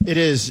It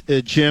is,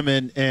 Jim,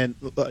 and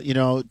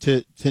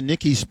to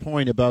Nikki's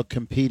point about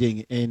competing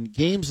in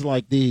games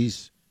like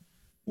these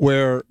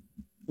where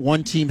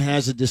one team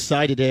has a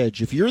decided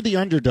edge. If you're the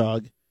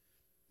underdog,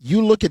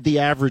 you look at the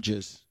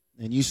averages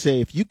and you say,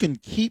 if you can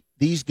keep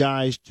these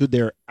guys to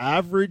their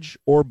average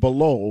or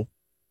below,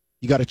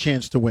 you got a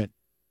chance to win.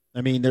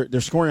 I mean,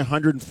 they're scoring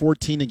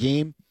 114 a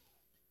game.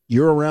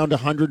 You're around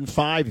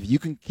 105. If you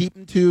can keep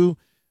them to,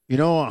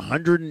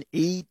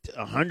 108,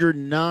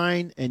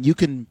 109, and you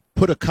can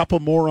put a couple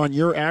more on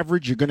your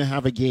average, you're going to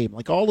have a game.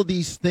 Like all of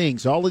these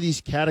things, all of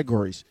these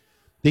categories,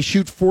 they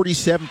shoot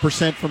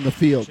 47% from the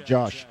field,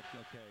 Josh.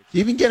 You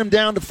even get them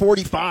down to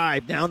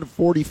 45, down to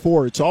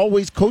 44. It's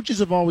always, coaches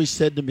have always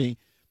said to me,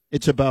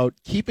 it's about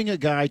keeping a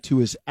guy to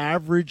his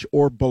average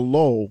or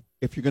below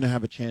if you're going to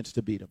have a chance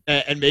to beat him.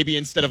 And maybe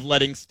instead of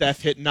letting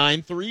Steph hit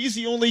 9 threes,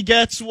 he only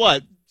gets,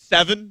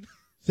 7?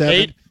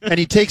 8? And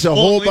he takes a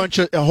whole bunch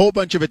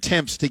of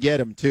attempts to get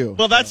him, too.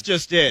 Well, that's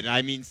just it.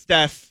 I mean,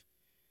 Steph,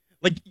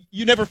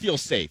 you never feel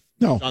safe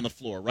on the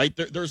floor, right?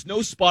 There's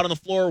no spot on the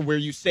floor where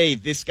you say,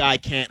 this guy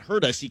can't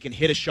hurt us. He can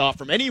hit a shot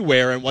from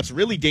anywhere. And what's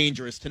really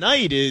dangerous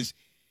tonight is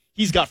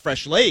he's got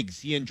fresh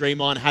legs. He and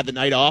Draymond had the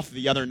night off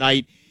the other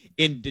night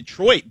in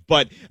Detroit.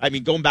 But, I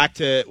mean, going back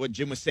to what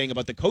Jim was saying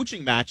about the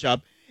coaching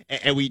matchup,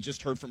 and we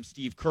just heard from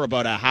Steve Kerr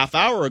about a half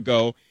hour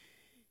ago,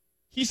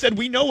 he said,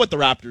 we know what the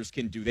Raptors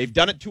can do. They've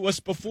done it to us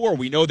before.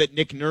 We know that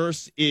Nick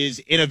Nurse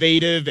is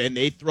innovative, and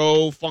they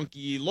throw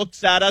funky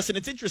looks at us. And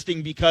it's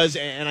interesting because,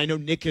 and I know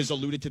Nick has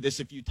alluded to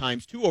this a few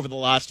times too over the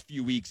last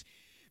few weeks,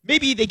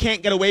 maybe they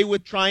can't get away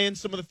with trying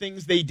some of the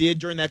things they did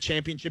during that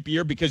championship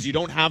year because you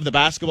don't have the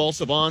basketball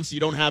savants.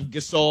 You don't have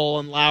Gasol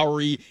and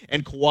Lowry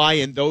and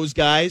Kawhi and those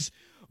guys.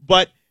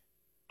 But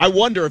I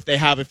wonder if they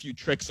have a few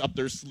tricks up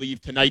their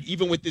sleeve tonight,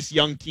 even with this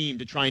young team,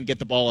 to try and get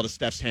the ball out of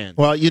Steph's hand.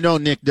 Well,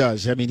 Nick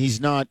does. I mean,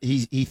 he's not.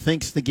 He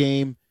thinks the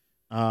game.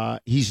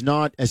 He's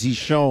not, as he's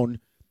shown,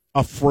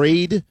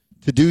 afraid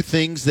to do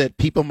things that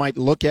people might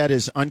look at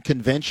as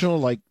unconventional.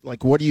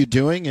 Like what are you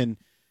doing? And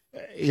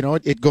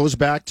it goes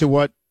back to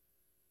what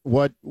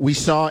we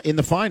saw in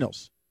the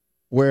finals,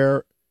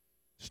 where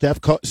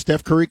Steph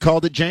Curry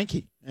called it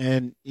janky.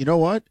 And you know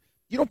what?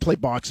 You don't play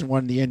boxing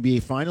one in the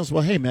NBA Finals.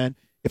 Well, hey man.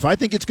 If I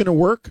think it's going to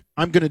work,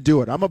 I'm going to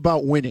do it. I'm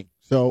about winning.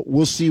 So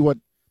we'll see what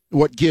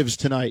gives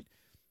tonight.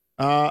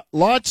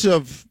 Lots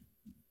of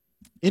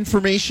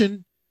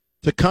information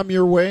to come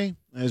your way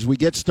as we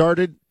get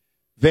started.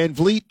 Van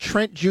Vliet,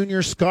 Trent Jr.,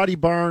 Scotty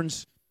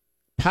Barnes,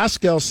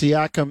 Pascal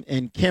Siakam,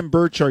 and Kem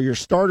Birch are your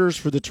starters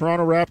for the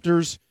Toronto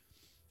Raptors.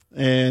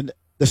 And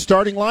the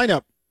starting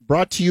lineup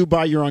brought to you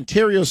by your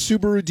Ontario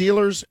Subaru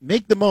dealers.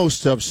 Make the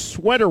most of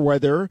sweater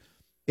weather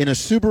in a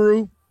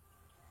Subaru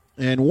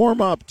and warm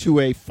up to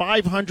a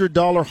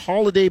 $500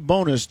 holiday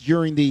bonus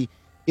during the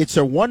It's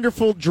a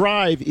Wonderful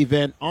Drive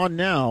event on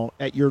now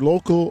at your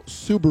local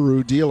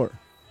Subaru dealer.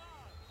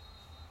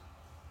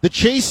 The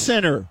Chase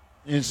Center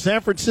in San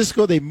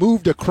Francisco, they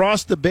moved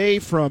across the bay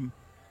from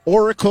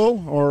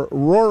Oracle, or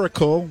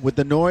Roracle with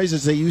the noise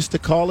as they used to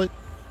call it,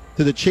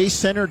 to the Chase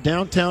Center,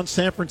 downtown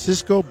San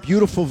Francisco.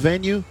 Beautiful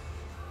venue.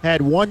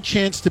 Had one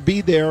chance to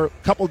be there a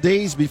couple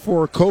days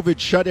before COVID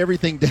shut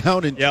everything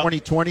down in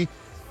 2020.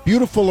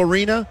 Beautiful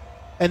arena,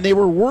 and they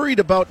were worried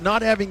about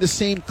not having the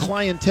same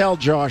clientele,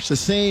 Josh, the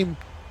same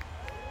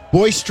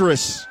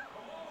boisterous,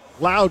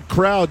 loud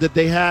crowd that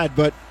they had,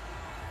 but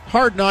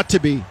hard not to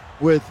be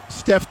with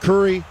Steph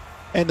Curry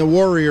and the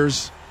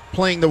Warriors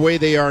playing the way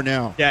they are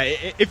now. Yeah,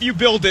 if you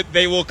build it,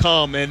 they will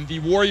come, and the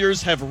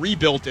Warriors have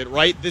rebuilt it,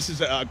 right? This is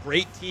a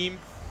great team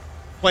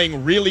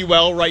playing really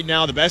well right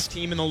now, the best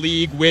team in the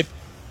league with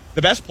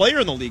the best player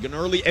in the league, an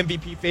early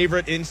MVP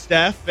favorite in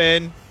Steph,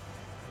 and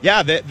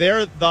yeah,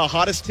 they're the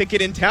hottest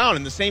ticket in town.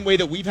 In the same way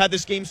that we've had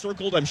this game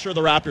circled, I'm sure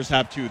the Raptors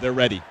have too. They're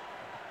ready.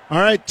 All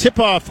right,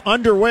 tip-off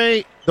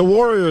underway. The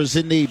Warriors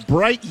in the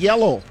bright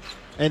yellow,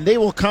 and they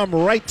will come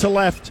right to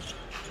left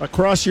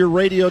across your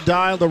radio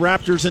dial. The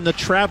Raptors in the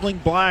traveling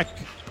black.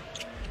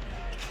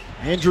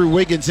 Andrew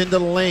Wiggins into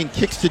the lane,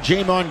 kicks to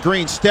Draymond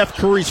Green. Steph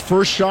Curry's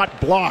first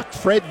shot blocked.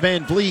 Fred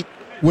Van Vliet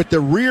with the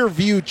rear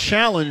view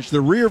challenge,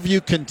 the rear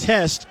view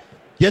contest,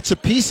 gets a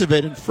piece of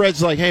it, and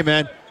Fred's like, hey,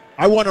 man,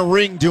 I want a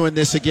ring doing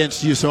this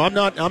against you, so I'm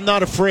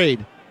not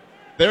afraid.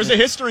 There's a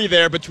history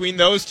there between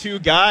those two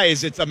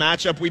guys. It's a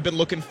matchup we've been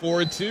looking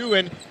forward to,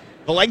 and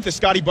the length of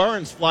Scotty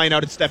Barnes flying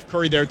out at Steph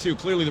Curry there, too.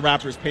 Clearly the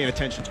Raptors paying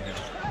attention to him.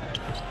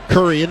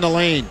 Curry in the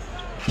lane,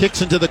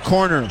 kicks into the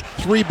corner,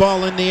 3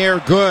 ball in the air,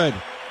 good.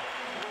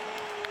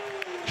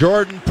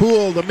 Jordan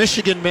Poole, the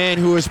Michigan man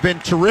who has been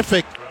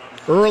terrific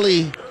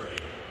early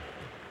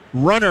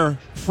runner,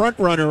 front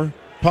runner,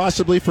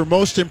 possibly for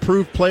most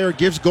improved player,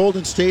 gives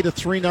Golden State a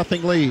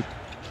 3-0 lead.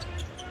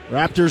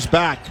 Raptors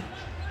back,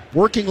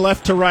 working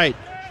left to right.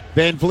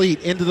 Van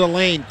Vliet into the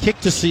lane, kick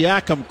to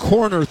Siakam,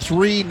 corner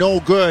 3, no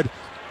good.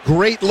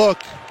 Great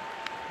look,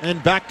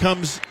 and back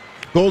comes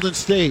Golden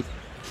State.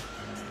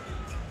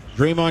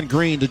 Draymond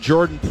Green to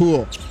Jordan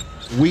Poole,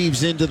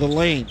 weaves into the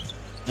lane,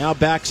 now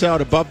backs out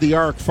above the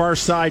arc, far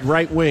side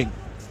right wing.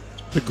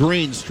 To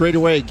Green straight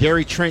away.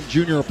 Gary Trent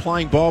Jr.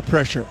 applying ball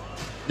pressure.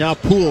 Now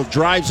Poole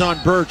drives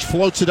on Birch,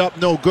 floats it up,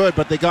 no good,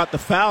 but they got the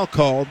foul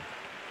called.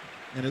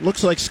 And it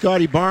looks like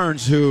Scotty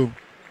Barnes, who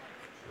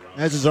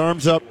has his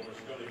arms up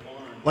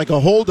like a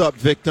hold-up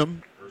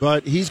victim,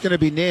 but he's going to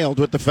be nailed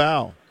with the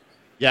foul.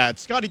 Yeah,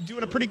 Scotty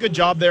doing a pretty good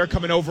job there,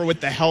 coming over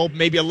with the help,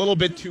 maybe a little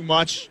bit too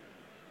much.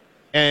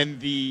 And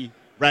the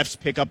refs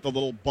pick up the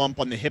little bump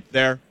on the hip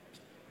there.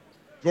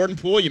 Jordan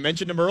Poole, you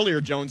mentioned him earlier,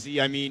 Jonesy.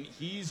 I mean,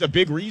 he's a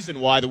big reason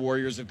why the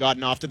Warriors have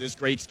gotten off to this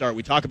great start.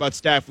 We talk about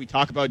Steph, we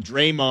talk about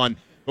Draymond,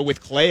 but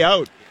with Clay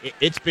out,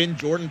 it's been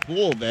Jordan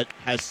Poole that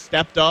has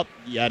stepped up.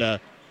 He had a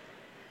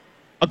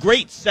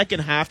great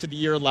second half to the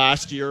year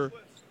last year,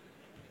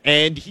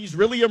 and he's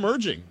really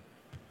emerging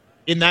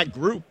in that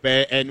group.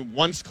 And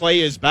once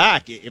Clay is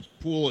back, if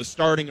Poole is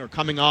starting or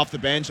coming off the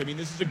bench, I mean,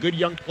 this is a good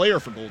young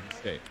player for Golden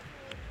State.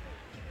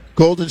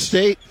 Golden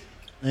State.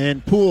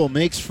 And Poole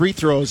makes free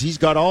throws. He's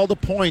got all the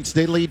points.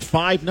 They lead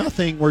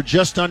 5-0. We're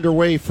just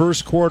underway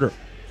first quarter.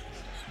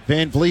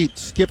 Van Vliet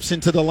skips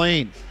into the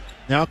lane.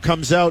 Now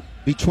comes out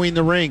between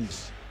the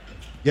rings.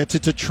 Gets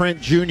it to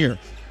Trent Jr.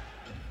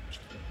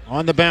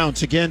 On the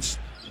bounce against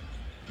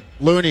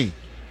Looney.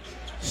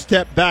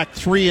 Step back,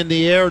 three in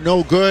the air.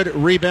 No good.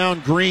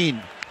 Rebound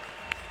Green.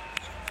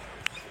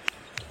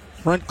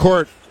 Front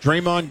court,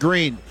 Draymond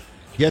Green.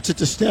 Gets it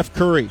to Steph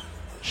Curry.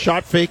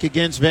 Shot fake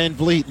against Van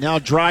Vliet. Now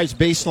drives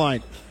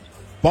baseline.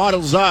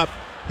 Bottles up.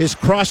 His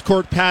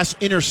cross-court pass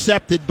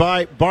intercepted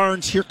by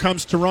Barnes. Here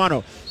comes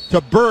Toronto. To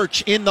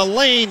Birch in the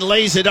lane.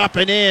 Lays it up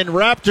and in.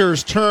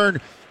 Raptors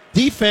turn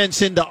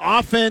defense into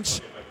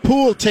offense.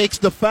 Poole takes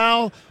the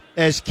foul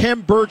as Kem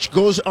Birch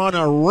goes on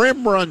a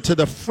rim run to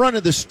the front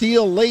of the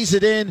steal. Lays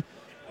it in.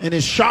 And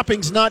his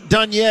shopping's not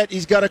done yet.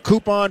 He's got a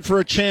coupon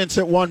for a chance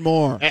at one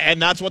more. And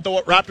that's what the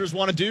Raptors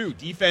want to do.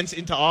 Defense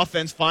into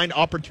offense, find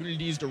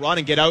opportunities to run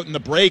and get out in the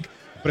break.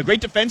 But a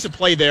great defensive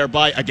play there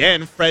by,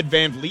 again, Fred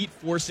Van Vliet,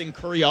 forcing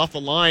Curry off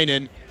the line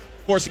and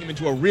forcing him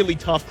into a really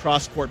tough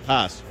cross-court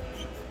pass.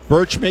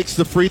 Birch makes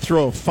the free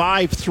throw,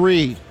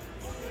 5-3.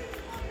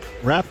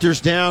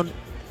 Raptors down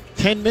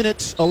 10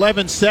 minutes,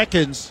 11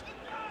 seconds.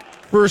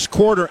 First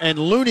quarter, and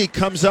Looney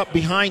comes up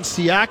behind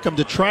Siakam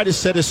to try to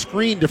set a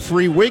screen to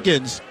free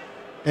Wiggins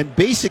and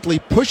basically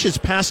pushes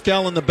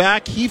Pascal in the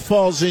back. He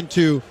falls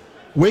into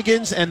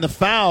Wiggins, and the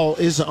foul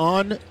is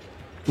on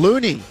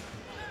Looney.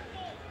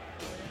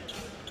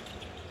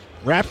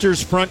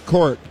 Raptors front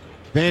court.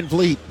 Van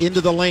Vliet into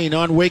the lane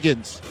on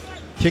Wiggins.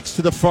 Kicks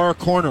to the far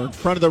corner in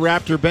front of the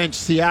Raptor bench.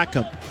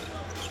 Siakam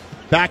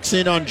backs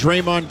in on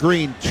Draymond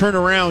Green.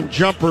 Turnaround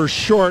jumper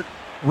short.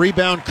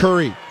 Rebound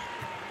Curry.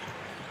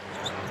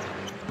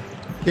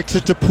 Kicks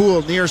it to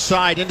Poole, near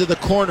side, into the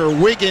corner.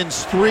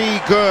 Wiggins, three,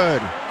 good.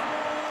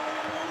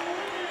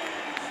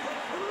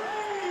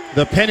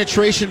 The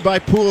penetration by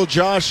Poole,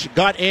 Josh,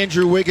 got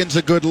Andrew Wiggins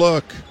a good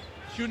look.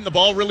 Shooting the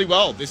ball really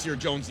well this year,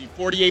 Jonesy.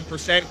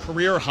 48%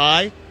 career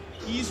high.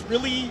 He's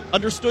really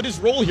understood his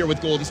role here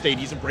with Golden State.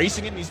 He's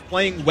embracing it, and he's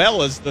playing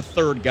well as the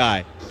third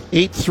guy.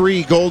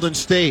 8-3 Golden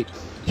State.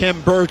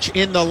 Kem Birch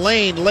in the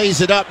lane,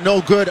 lays it up,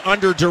 no good,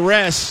 under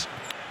duress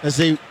as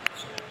they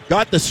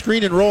got the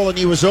screen and roll, and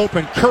he was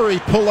open. Curry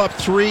pull up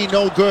three,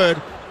 no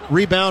good.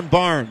 Rebound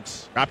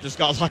Barnes. Raptors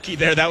got lucky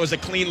there. That was a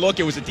clean look.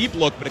 It was a deep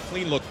look, but a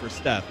clean look for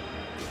Steph.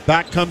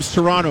 Back comes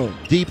Toronto.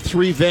 Deep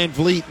three, Van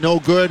Vliet, no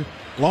good.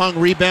 Long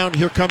rebound,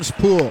 here comes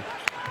Poole.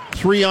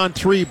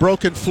 3-on-3,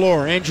 broken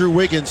floor. Andrew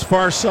Wiggins,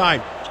 far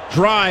side.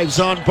 Drives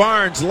on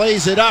Barnes,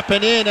 lays it up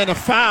and in, and a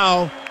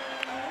foul.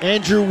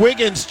 Andrew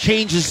Wiggins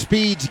changes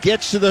speeds,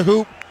 gets to the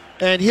hoop,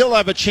 and he'll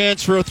have a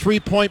chance for a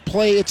three-point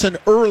play. It's an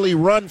early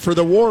run for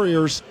the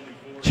Warriors.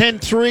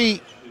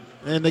 10-3,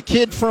 and the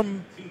kid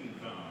from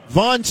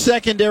Vaughan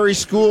Secondary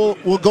School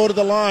will go to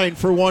the line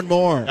for one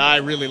more. I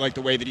really like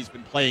the way that he's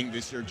been playing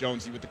this year,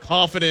 Jonesy, with the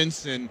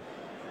confidence and,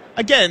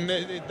 again,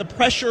 the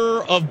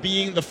pressure of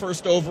being the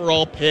first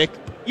overall pick,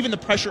 even the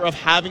pressure of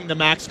having the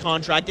max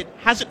contract. It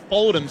hasn't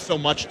followed him so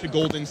much to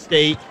Golden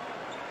State.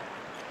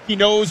 He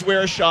knows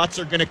where shots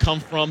are going to come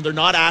from. They're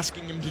not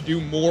asking him to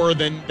do more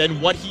than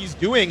what he's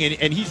doing,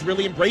 and he's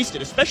really embraced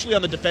it, especially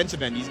on the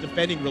defensive end. He's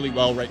defending really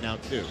well right now,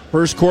 too.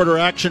 First quarter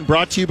action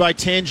brought to you by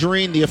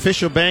Tangerine, the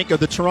official bank of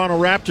the Toronto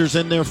Raptors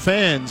and their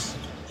fans.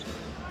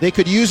 They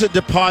could use a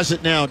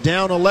deposit now.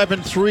 Down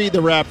 11-3,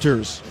 the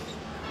Raptors.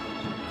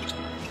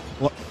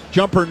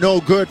 Jumper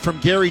no good from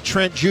Gary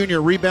Trent Jr.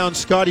 Rebound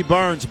Scotty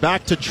Barnes.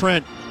 Back to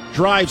Trent.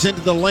 Drives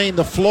into the lane.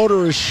 The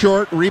floater is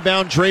short.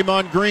 Rebound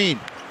Draymond Green.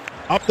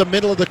 Up the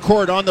middle of the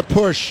court on the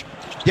push.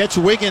 Gets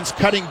Wiggins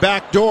cutting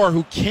back door,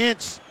 who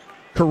can't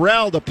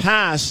corral the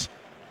pass.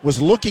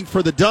 Was looking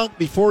for the dunk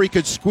before he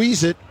could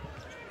squeeze it.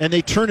 And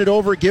they turn it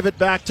over, give it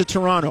back to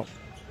Toronto.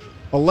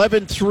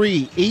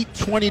 11-3,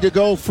 8:20 to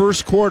go,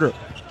 first quarter.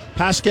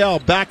 Pascal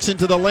backs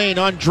into the lane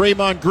on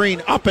Draymond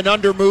Green. Up and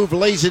under move,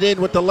 lays it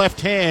in with the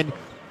left hand.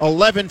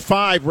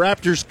 11-5,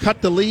 Raptors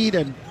cut the lead,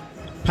 and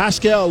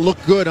Pascal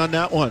looked good on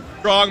that one.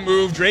 Strong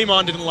move.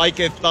 Draymond didn't like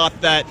it,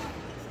 thought that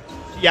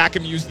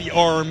Siakam used the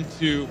arm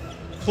to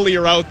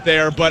clear out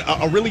there, but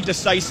a really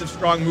decisive,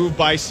 strong move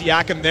by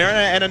Siakam there,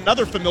 and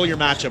another familiar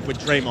matchup with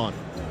Draymond.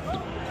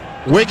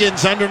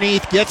 Wiggins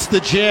underneath gets the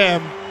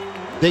jam.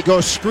 They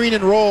go screen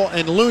and roll,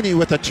 and Looney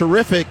with a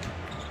terrific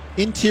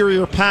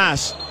interior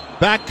pass.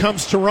 Back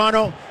comes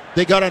Toronto.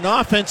 They got an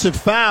offensive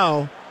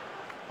foul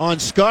on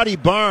Scotty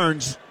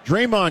Barnes.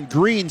 Draymond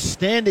Green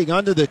standing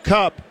under the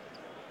cup.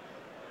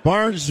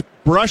 Barnes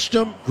brushed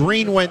him.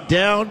 Green went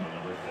down.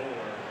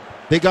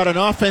 They got an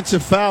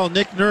offensive foul.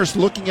 Nick Nurse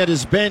looking at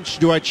his bench.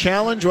 Do I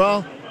challenge?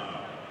 Well,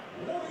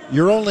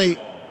 you're only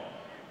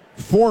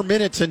 4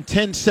 minutes and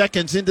 10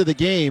 seconds into the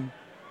game.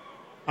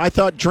 I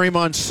thought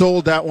Draymond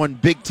sold that one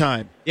big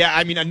time. Yeah,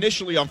 I mean,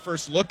 initially on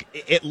first look,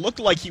 it looked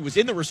like he was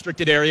in the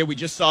restricted area. We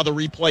just saw the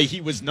replay.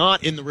 He was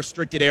not in the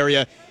restricted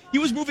area. He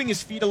was moving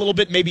his feet a little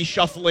bit, maybe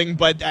shuffling,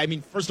 but, I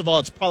mean, first of all,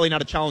 it's probably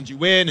not a challenge you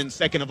win, and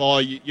second of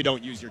all, you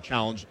don't use your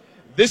challenge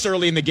this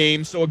early in the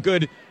game, so a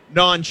good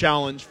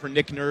non-challenge for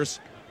Nick Nurse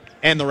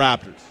and the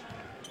Raptors.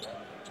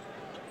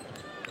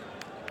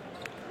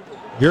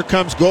 Here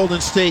comes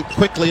Golden State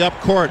quickly up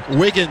court.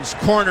 Wiggins,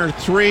 corner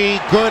three,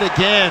 good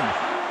again.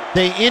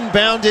 They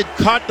inbounded,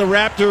 caught the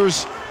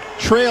Raptors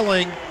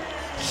trailing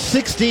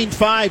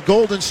 16-5.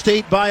 Golden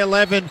State by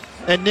 11,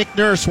 and Nick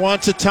Nurse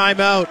wants a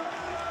timeout.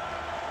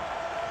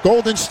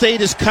 Golden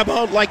State has come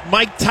out like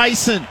Mike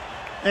Tyson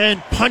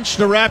and punched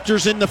the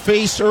Raptors in the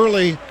face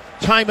early.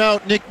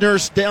 Timeout, Nick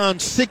Nurse down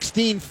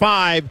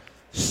 16-5,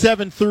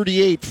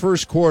 7:38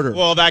 first quarter.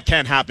 Well, that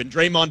can't happen.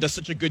 Draymond does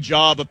such a good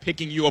job of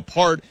picking you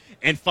apart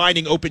and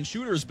finding open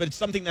shooters, but it's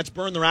something that's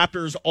burned the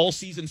Raptors all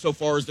season so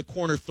far is the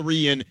corner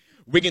three, and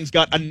Wiggins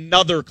got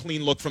another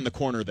clean look from the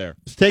corner there.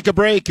 Let's take a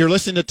break. You're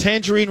listening to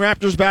Tangerine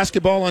Raptors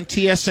basketball on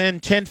TSN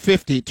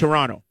 1050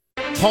 Toronto.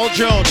 Paul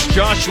Jones,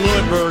 Josh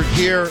Lewenberg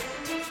here.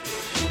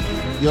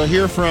 You'll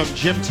hear from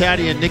Jim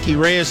Taddy and Nicky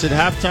Reyes at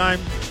halftime.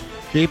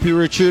 JP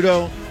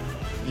Ricciuto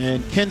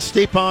and Ken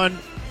Stapon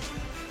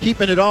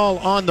keeping it all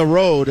on the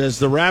road as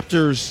the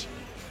Raptors,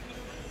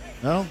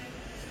 well,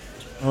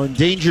 are in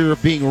danger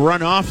of being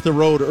run off the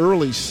road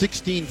early.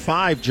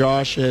 16-5,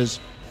 Josh,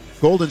 as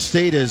Golden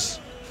State has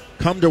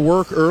come to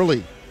work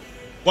early.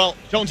 Well,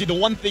 Jonesy, the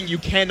one thing you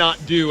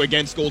cannot do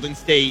against Golden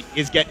State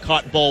is get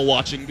caught ball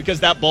watching because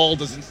that ball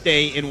doesn't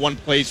stay in one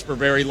place for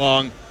very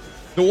long.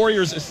 The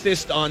Warriors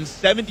assist on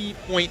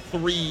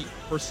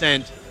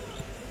 70.3%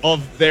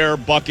 of their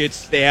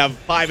buckets. They have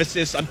 5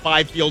 assists on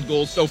 5 field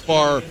goals so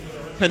far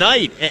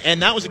tonight.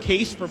 And that was a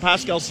case for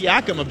Pascal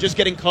Siakam of just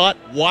getting caught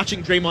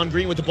watching Draymond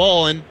Green with the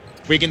ball, and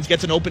Wiggins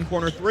gets an open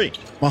corner three.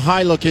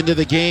 Mihai into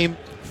the game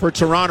for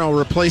Toronto,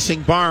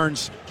 replacing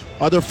Barnes.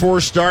 Other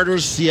 4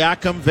 starters,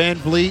 Siakam, Van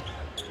Vliet,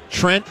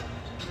 Trent,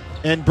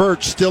 and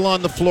Birch still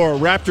on the floor.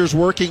 Raptors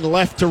working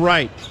left to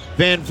right.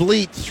 Van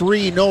Vliet,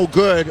 3, no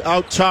good.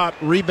 Out top,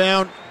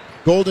 rebound,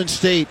 Golden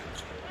State.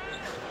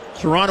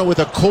 Toronto with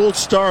a cold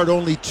start,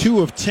 only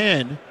 2 of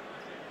 10.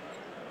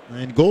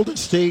 And Golden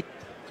State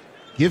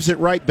gives it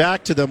right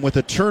back to them with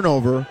a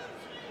turnover.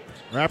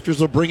 Raptors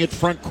will bring it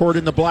front court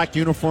in the black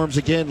uniforms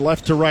again,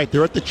 left to right.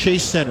 They're at the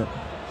Chase Center.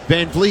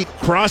 Van Vliet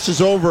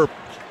crosses over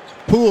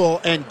Poole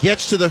and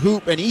gets to the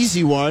hoop, an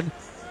easy one.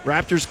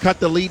 Raptors cut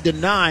the lead to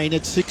 9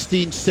 at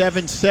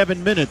 16-7,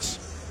 7 minutes.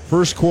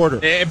 First quarter.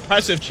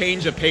 Impressive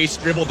change of pace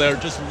dribble there.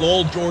 Just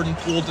lulled Jordan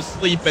Poole to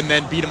sleep and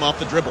then beat him off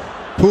the dribble.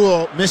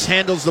 Poole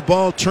mishandles the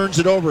ball, turns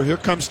it over. Here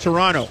comes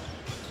Toronto.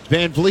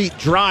 Van Vliet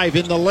drive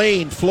in the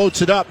lane,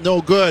 floats it up,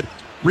 no good.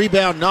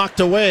 Rebound knocked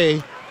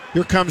away.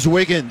 Here comes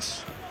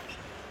Wiggins.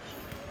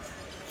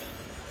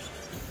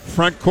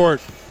 Front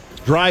court.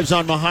 Drives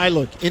on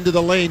Mihai into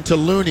the lane to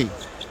Looney.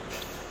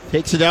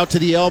 Takes it out to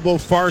the elbow,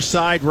 far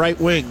side, right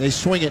wing. They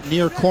swing it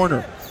near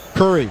corner.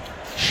 Curry.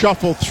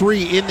 Shuffle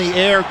 3 in the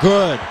air,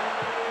 good.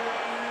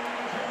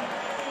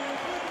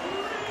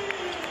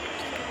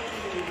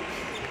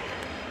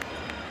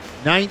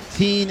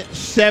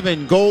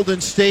 (19-7)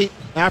 Golden State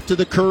after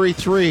the Curry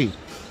 3.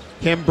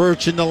 Kem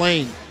Birch in the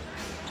lane.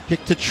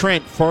 Kick to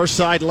Trent, far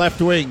side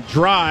left wing.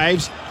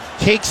 Drives,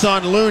 takes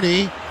on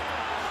Looney.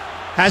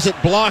 Has it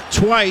blocked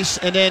twice,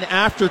 and then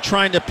after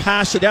trying to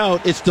pass it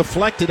out, it's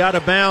deflected out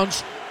of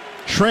bounds.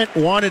 Trent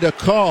wanted a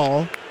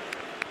call,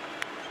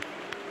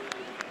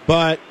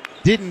 but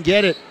didn't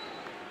get it.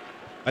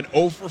 An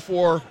 0 for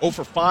 4, 0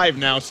 for 5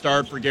 now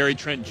start for Gary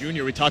Trent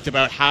Jr. We talked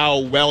about how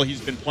well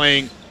he's been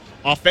playing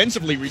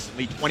offensively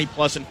recently,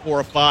 20-plus and 4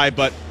 of 5,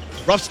 but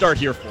rough start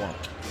here for him.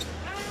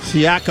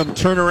 Siakam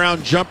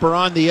turnaround jumper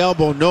on the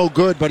elbow, no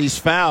good, but he's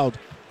fouled.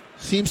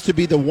 Seems to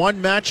be the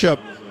one matchup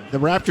the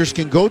Raptors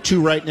can go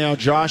to right now,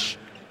 Josh,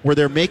 where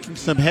they're making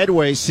some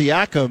headway.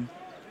 Siakam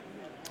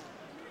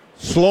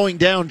slowing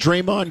down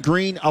Draymond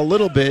Green a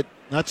little bit.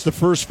 That's the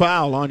first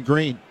foul on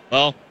Green.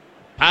 Well,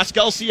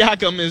 Pascal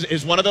Siakam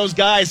is one of those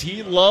guys.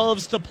 He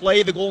loves to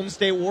play the Golden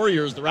State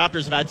Warriors. The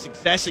Raptors have had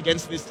success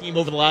against this team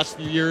over the last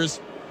few years.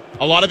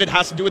 A lot of it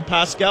has to do with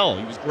Pascal.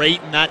 He was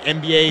great in that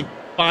NBA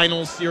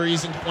Finals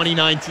series in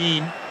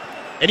 2019.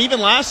 And even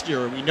last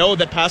year, we know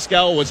that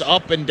Pascal was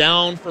up and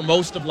down for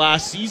most of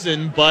last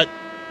season, but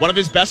one of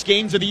his best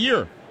games of the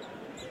year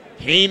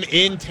came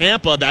in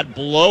Tampa, that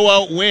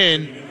blowout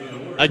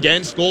win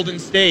against Golden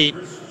State.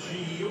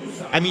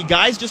 I mean,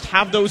 guys just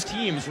have those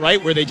teams,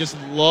 right, where they just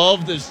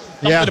love, there's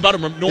something about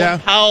them.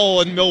 North Powell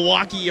in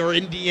Milwaukee or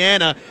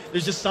Indiana,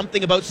 there's just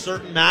something about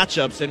certain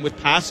matchups. And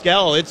with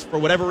Pascal, it's, for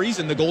whatever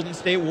reason, the Golden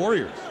State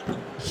Warriors.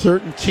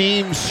 Certain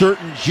teams,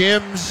 certain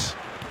gyms.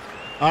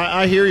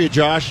 I hear you,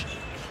 Josh.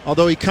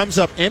 Although he comes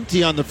up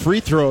empty on the free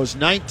throws.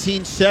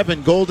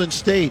 19-7 Golden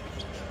State.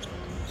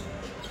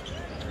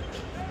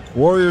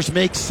 Warriors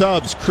make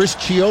subs. Chris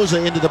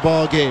Chiozza into the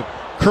ball game.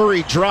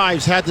 Curry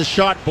drives, had the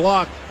shot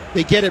blocked.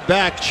 They get it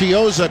back.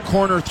 Chiozza,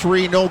 corner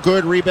three, no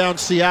good. Rebound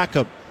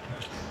Siakam.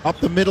 Up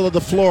the middle of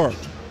the floor.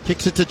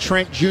 Kicks it to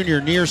Trent Jr.,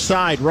 near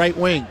side, right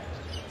wing.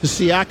 To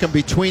Siakam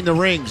between the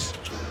rings.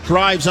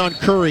 Drives on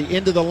Curry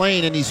into the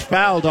lane, and he's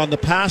fouled on the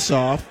pass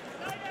off.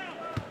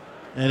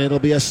 And it'll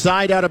be a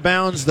side out of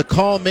bounds. The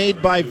call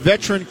made by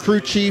veteran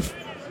crew chief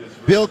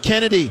Bill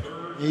Kennedy.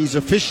 He's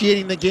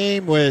officiating the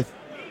game with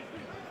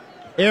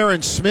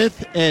Aaron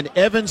Smith and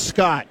Evan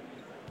Scott.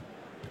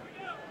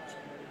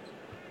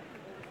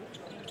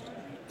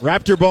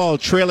 Raptor ball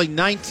trailing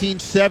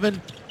 19-7,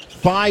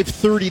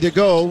 5:30 to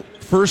go,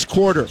 first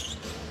quarter.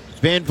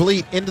 Van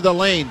Vliet into the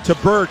lane to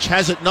Birch,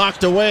 has it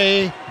knocked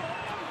away.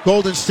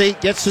 Golden State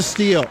gets the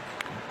steal.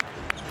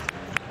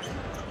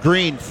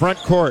 Green, front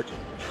court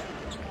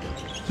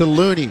to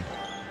Looney.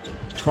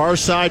 Far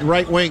side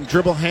right wing,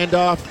 dribble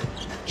handoff,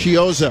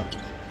 Chiozza.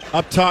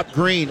 Up top,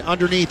 Green,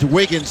 underneath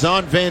Wiggins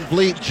on Van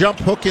Vliet. Jump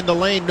hook in the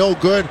lane, no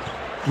good.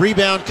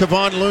 Rebound,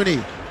 Kevon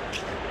Looney.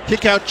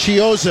 Kick out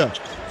Chiozza.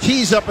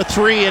 Tees up a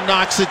three and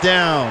knocks it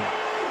down.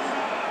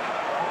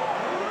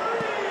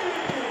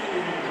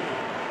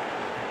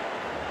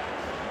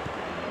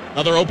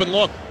 Another open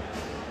look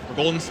for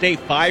Golden State,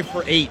 5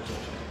 for 8.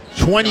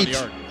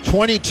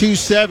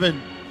 22-7.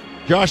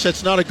 Josh,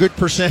 that's not a good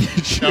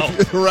percentage No.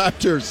 for the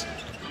Raptors.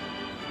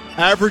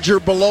 Average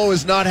or below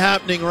is not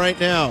happening right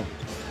now.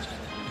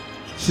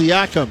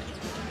 Siakam.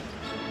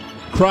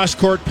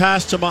 Cross-court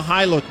pass to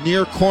Mihailuk,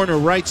 near corner,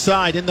 right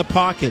side, in the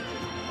pocket.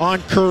 On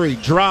Curry,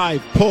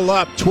 drive, pull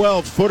up,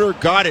 12-footer,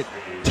 got it.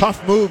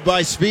 Tough move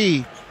by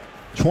Spee.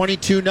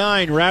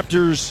 22-9,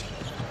 Raptors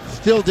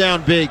still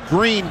down big.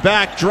 Green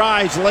back,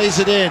 drives, lays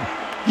it in.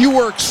 You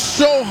work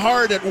so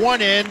hard at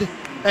one end,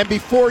 and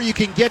before you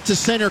can get to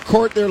center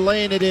court, they're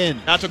laying it in.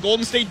 That's what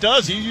Golden State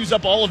does. You use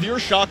up all of your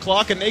shot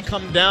clock, and they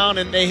come down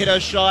and they hit a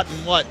shot in,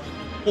 4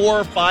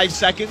 or 5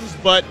 seconds?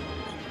 But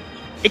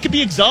it can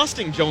be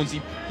exhausting,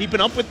 Jonesy, keeping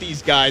up with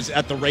these guys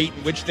at the rate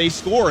in which they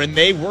score, and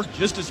they work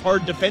just as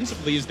hard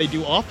defensively as they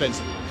do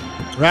offensively.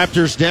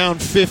 Raptors down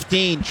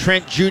 15.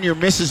 Trent Jr.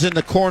 misses in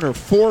the corner.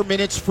 4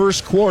 minutes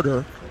first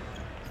quarter.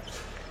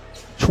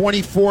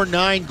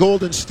 24-9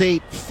 Golden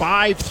State.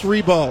 5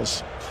 3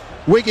 balls.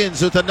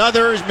 Wiggins with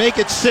another, make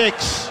it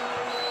 6.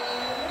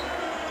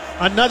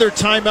 Another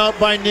timeout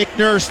by Nick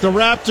Nurse. The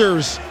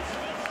Raptors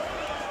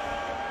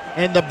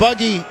and the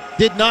buggy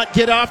did not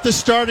get off the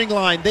starting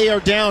line. They are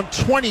down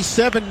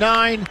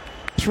 27-9,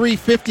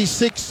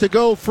 3:56 to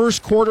go,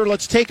 first quarter.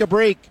 Let's take a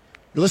break.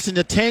 You're listening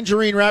to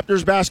Tangerine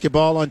Raptors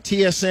basketball on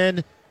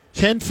TSN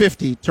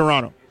 1050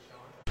 Toronto.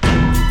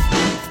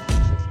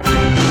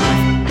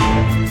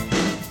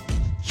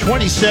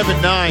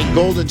 27-9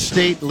 Golden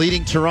State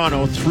leading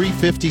Toronto,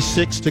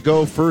 3:56 to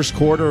go, first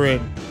quarter,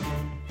 and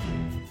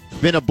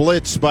been a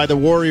blitz by the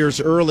Warriors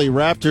early.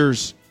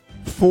 Raptors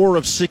 4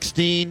 of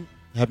 16.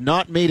 Have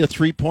not made a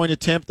three-point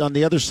attempt. On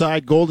the other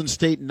side, Golden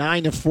State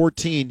 9 of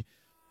 14,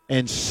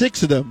 and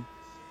 6 of them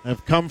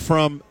have come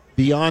from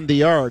beyond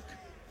the arc.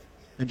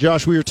 And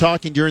Josh, we were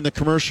talking during the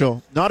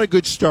commercial, not a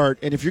good start.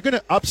 And if you're going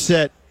to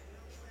upset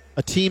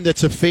a team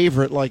that's a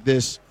favorite like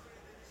this,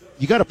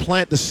 you got to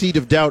plant the seed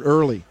of doubt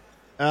early.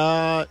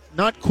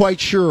 Not quite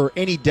sure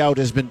any doubt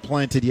has been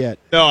planted yet.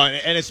 No,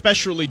 and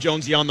especially,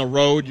 Jonesy, on the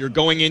road. You're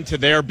going into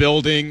their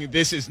building.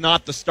 This is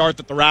not the start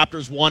that the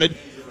Raptors wanted.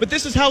 But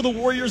this is how the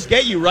Warriors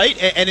get you,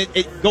 right? And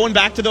going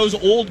back to those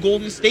old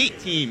Golden State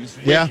teams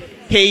with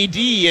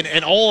KD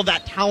and all of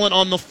that talent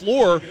on the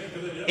floor,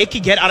 it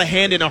could get out of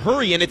hand in a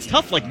hurry. And it's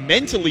tough,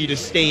 mentally to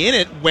stay in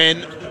it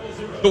when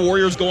the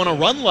Warriors go on a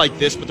run like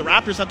this. But the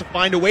Raptors have to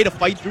find a way to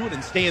fight through it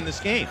and stay in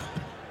this game.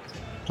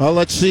 Well,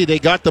 let's see. They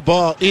got the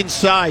ball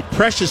inside.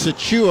 Precious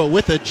Achiuwa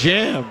with a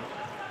jam.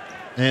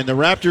 And the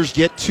Raptors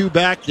get 2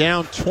 back,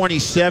 down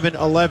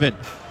 27-11.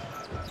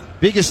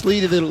 Biggest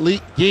lead of the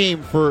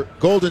game for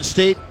Golden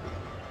State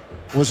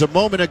was a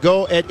moment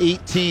ago at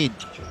 18.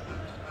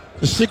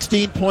 The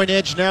 16-point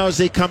edge now as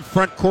they come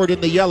front court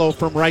in the yellow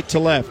from right to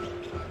left.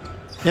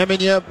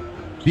 Nemanja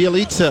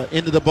Bjelica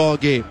into the ball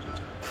game.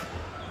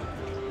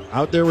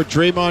 Out there with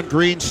Draymond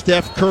Green,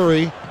 Steph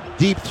Curry.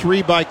 Deep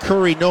 3 by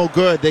Curry, no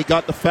good. They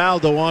got the foul,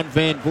 though, on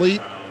Van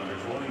Vliet.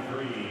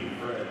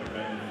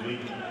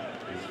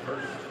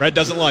 Fred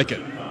doesn't like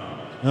it.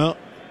 No.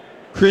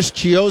 Chris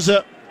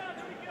Chiozza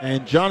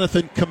and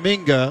Jonathan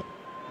Kuminga,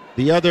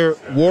 the other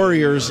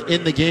Warriors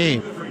in the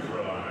game.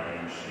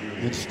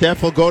 And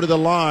Steph will go to the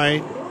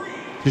line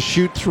to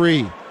shoot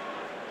 3.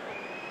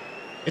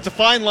 It's a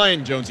fine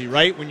line, Jonesy,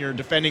 right, when you're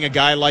defending a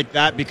guy like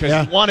that,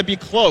 because you want to be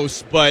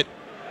close, but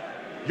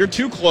you're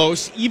too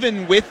close,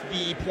 even with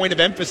the point of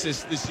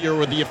emphasis this year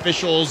where the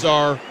officials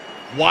are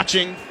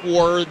watching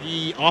for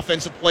the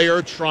offensive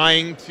player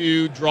trying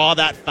to draw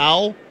that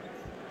foul.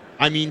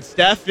 I mean,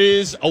 Steph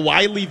is a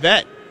wily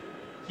vet.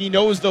 He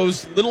knows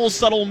those little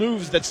subtle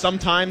moves that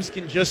sometimes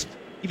can just,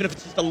 even if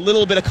it's just a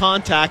little bit of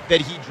contact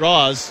that he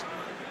draws,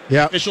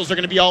 officials are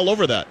going to be all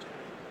over that.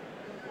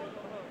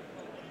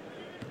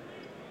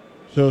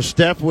 So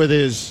Steph with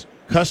his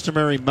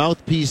customary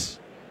mouthpiece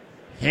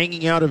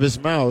hanging out of his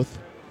mouth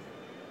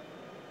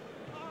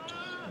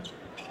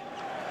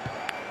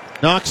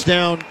knocks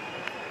down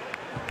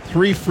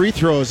 3 free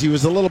throws. He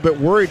was a little bit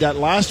worried that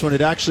last one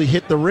had actually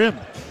hit the rim.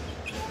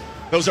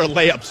 Those are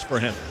layups for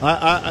him.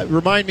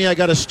 Remind me, I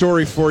got a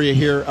story for you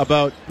here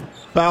about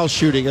foul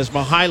shooting as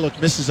Mihailuk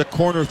misses a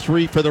corner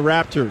 3 for the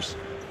Raptors.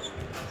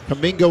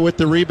 Kuminga with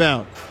the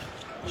rebound.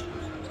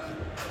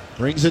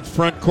 Brings it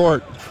front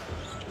court.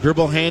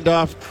 Dribble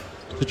handoff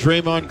to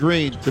Draymond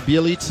Green, to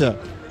Bjelica.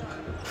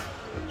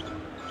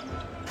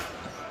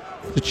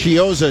 To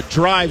Chiozza,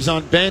 drives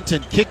on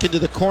Banton, kick into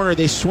the corner,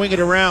 they swing it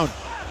around.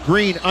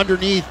 Green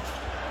underneath.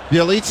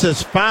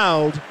 Bjelica's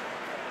fouled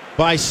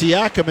by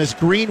Siakam as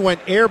Green went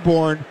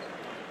airborne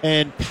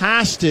and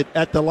passed it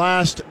at the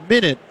last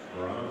minute.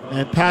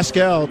 And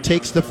Pascal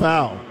takes the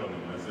foul.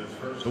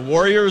 The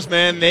Warriors,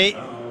 man,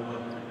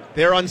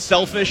 they're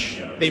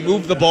unselfish. They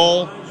move the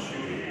ball,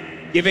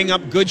 giving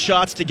up good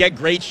shots to get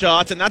great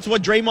shots, and that's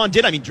what Draymond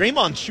did. I mean,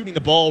 Draymond's shooting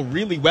the ball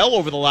really well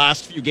over the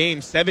last few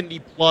games,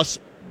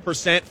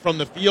 70+% from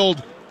the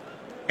field,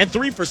 and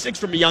 3 for 6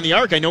 from beyond the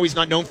arc. I know he's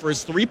not known for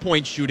his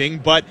three-point shooting,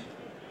 but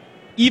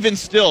even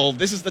still,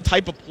 this is the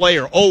type of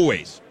player,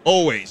 always.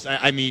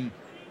 I mean,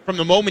 from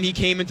the moment he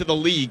came into the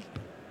league,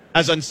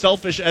 as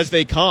unselfish as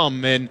they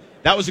come, and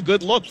that was a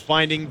good look,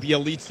 finding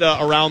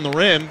Bjelica around the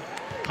rim.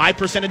 High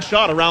percentage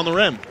shot around the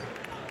rim.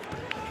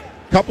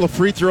 Couple of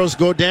free throws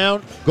go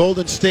down.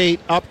 Golden State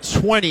up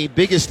 20,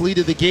 biggest lead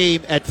of the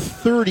game at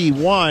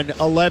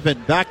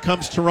 31-11. Back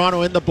comes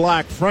Toronto in the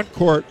black, front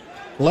court,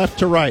 left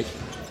to right.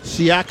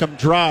 Siakam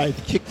drive,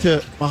 kick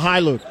to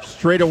Mihailuk,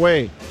 straight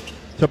away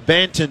to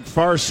Banton,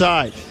 far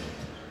side.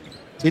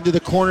 Into the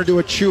corner to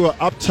Achua,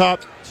 up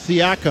top,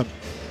 Siakam.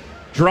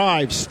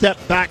 Drive, step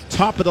back,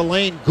 top of the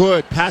lane,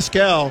 good.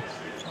 Pascal,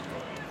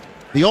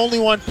 the only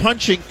one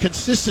punching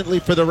consistently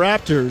for the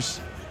Raptors.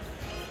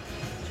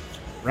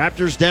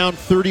 Raptors down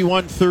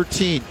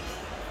 31-13.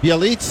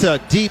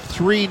 Bjelica, deep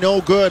 3,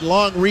 no good.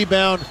 Long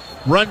rebound,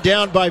 run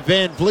down by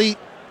Van Vliet.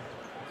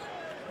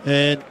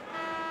 And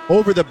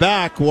over the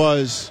back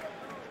was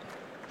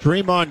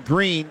Draymond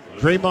Green.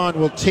 Draymond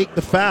will take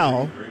the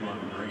foul.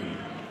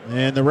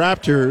 And the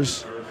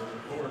Raptors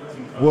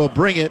will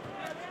bring it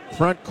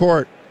front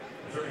court.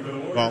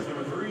 Well,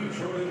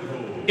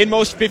 in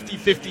most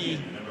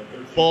 50-50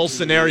 ball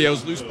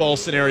scenarios, loose ball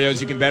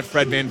scenarios, you can bet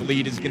Fred Van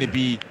Vliet is going to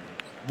be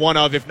one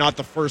of, if not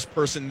the first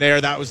person there.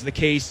 That was the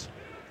case.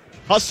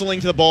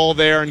 Hustling to the ball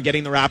there and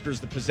getting the Raptors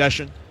the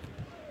possession.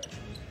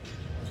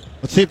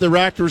 Let's see if the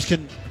Raptors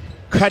can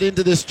cut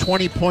into this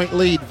 20-point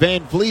lead.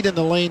 Van Vliet in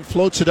the lane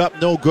floats it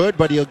up, no good,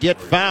 but he'll get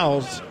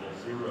fouls,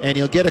 and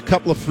he'll get a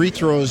couple of free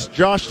throws.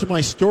 Josh, to my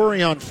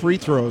story on free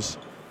throws,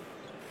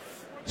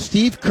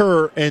 Steve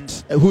Kerr,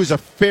 who is a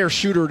fair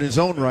shooter in his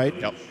own right,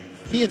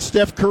 he and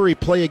Steph Curry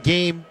play a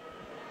game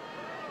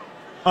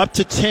up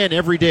to 10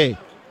 every day.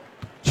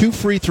 2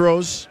 free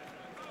throws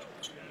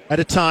at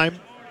a time,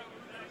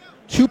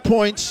 2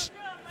 points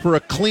for a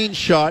clean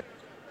shot,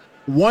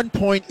 1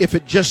 point if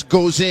it just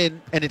goes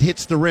in and it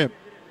hits the rim.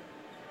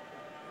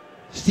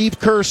 Steve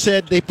Kerr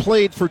said they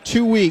played for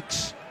 2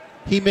 weeks.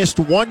 He missed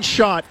 1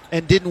 shot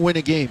and didn't win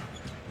a game.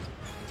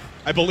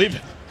 I believe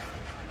it.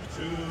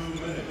 2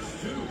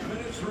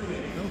 minutes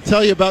remaining. I'll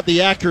tell you about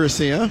the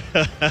accuracy, huh?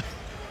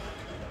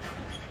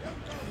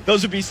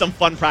 Those would be some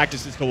fun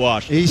practices to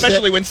watch,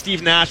 especially when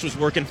Steve Nash was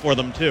working for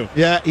them, too.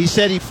 Yeah, he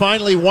said he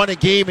finally won a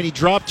game, and he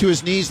dropped to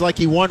his knees like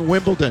he won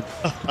Wimbledon.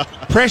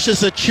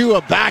 Precious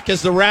Achiuwa back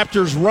as the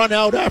Raptors run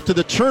out after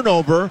the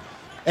turnover,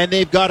 and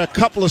they've got a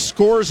couple of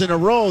scores in a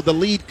row. The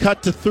lead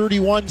cut to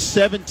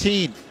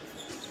 31-17.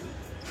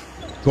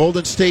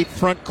 Golden State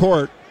front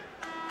court,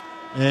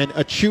 and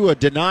Achiuwa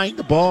denying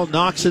the ball,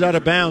 knocks it out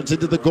of bounds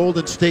into the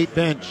Golden State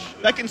bench.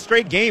 Second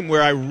straight game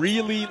where I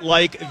really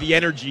like the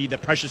energy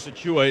that Precious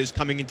Achiuwa is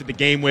coming into the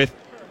game with,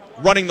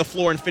 running the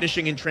floor and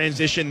finishing in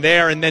transition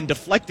there, and then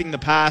deflecting the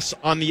pass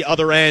on the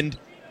other end.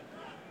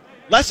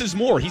 Less is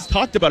more. He's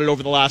talked about it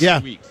over the last 2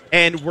 weeks,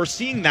 and we're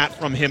seeing that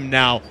from him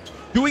now.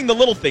 Doing the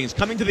little things,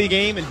 coming to the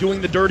game and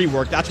doing the dirty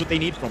work. That's what they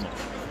need from him.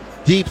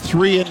 Deep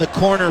 3 in the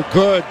corner,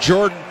 good.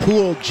 Jordan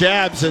Poole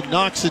jabs and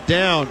knocks it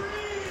down.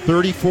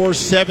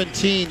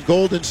 34-17,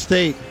 Golden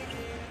State.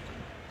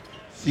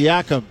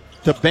 Siakam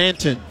to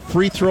Banton.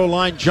 Free throw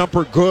line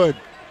jumper, good.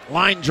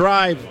 Line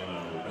drive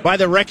by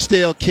the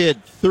Rexdale kid.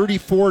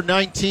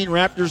 34-19,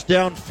 Raptors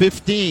down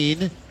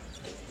 15.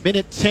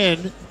 Minute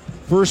 10,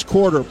 first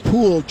quarter.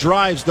 Poole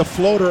drives the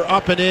floater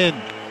up and in.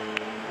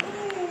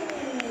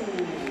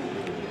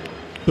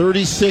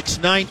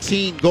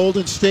 36-19,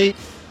 Golden State.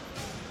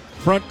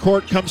 Front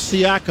court comes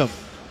Siakam.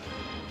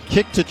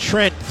 Kick to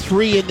Trent,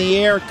 3 in the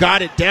air,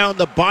 got it down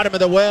the bottom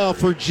of the well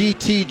for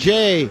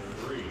GTJ.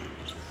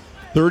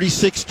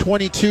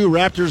 36-22,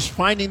 Raptors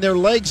finding their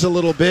legs a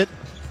little bit,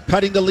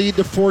 cutting the lead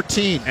to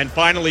 14. And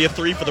finally a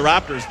 3 for the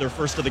Raptors, their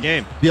first of the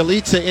game.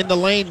 Bjelica in the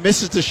lane,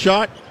 misses the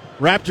shot.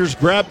 Raptors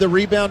grab the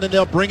rebound and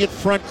they'll bring it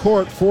front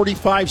court.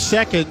 45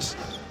 seconds,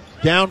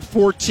 down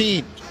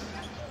 14.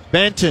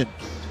 Banton,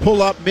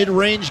 pull up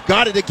mid-range,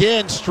 got it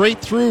again, straight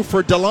through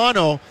for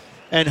Delano.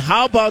 And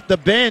how about the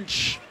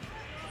bench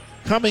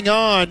coming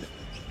on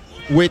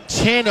with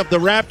 10 of the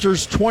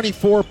Raptors'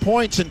 24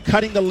 points and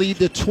cutting the lead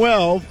to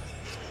 12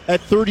 at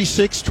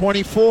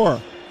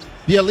 36-24.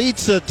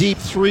 Bjelica, deep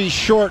 3,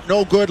 short,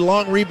 no good,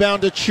 long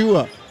rebound to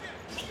Chua.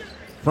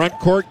 Front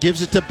court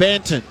gives it to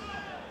Banton.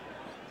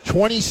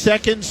 20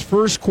 seconds,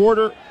 first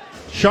quarter,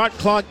 shot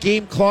clock,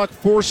 game clock,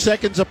 4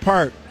 seconds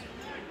apart.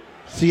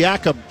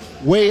 Siakam,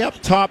 way up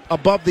top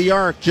above the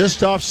arc,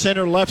 just off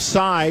center left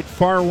side,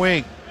 far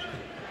wing.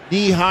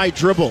 Knee-high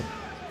dribble,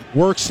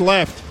 works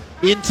left,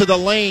 into the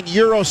lane,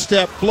 Euro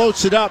step,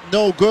 floats it up,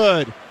 no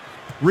good.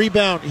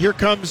 Rebound, here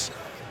comes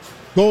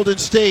Golden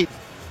State.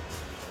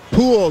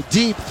 Poole,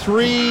 deep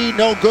 3,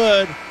 no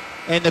good.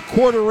 And the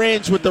quarter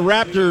ends with the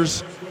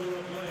Raptors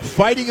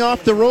fighting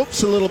off the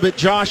ropes a little bit,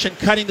 Josh, and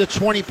cutting the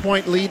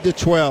 20-point lead to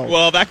 12.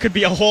 Well, that could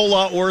be a whole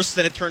lot worse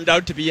than it turned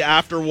out to be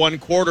after one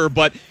quarter.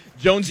 But,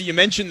 Jonesy, you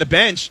mentioned the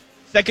bench.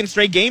 Second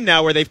straight game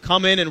now where they've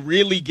come in and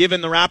really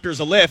given the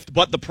Raptors a lift.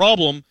 But the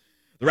problem,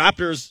 the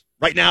Raptors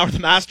right now are the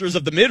masters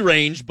of the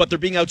mid-range, but they're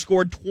being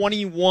outscored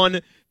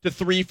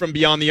 21-3 from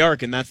beyond the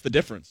arc, and that's the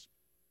difference.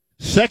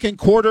 Second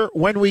quarter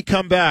when we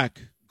come back.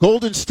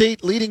 Golden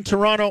State leading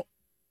Toronto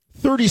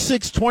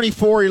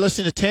 36-24. You're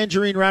listening to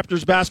Tangerine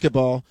Raptors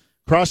basketball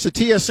across the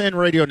TSN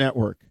radio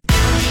network.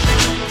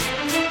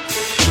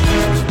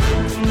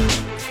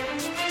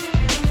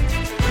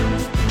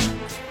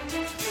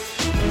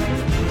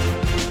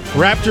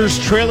 Raptors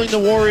trailing the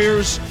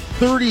Warriors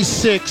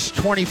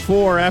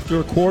 36-24 after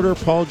a quarter.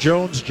 Paul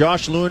Jones,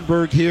 Josh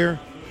Lewenberg here.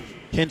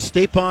 Ken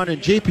Stapon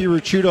and JP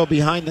Ricciuto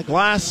behind the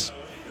glass.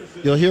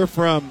 You'll hear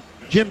from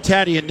Jim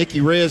Taddy and Nicky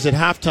Reyes at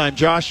halftime.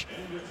 Josh,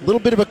 a little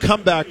bit of a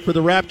comeback for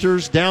the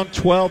Raptors, down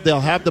 12.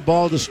 They'll have the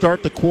ball to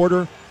start the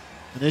quarter.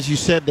 And as you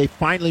said, they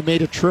finally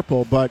made a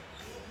triple, but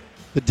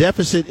the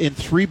deficit in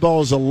 3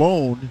 balls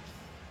alone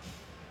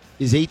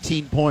is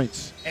 18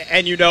 points.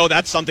 And you know,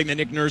 that's something that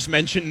Nick Nurse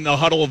mentioned in the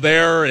huddle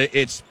there.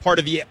 It's part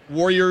of the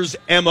Warriors'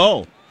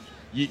 MO.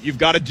 You've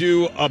got to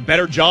do a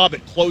better job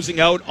at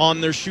closing out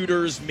on their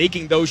shooters,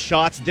 making those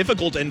shots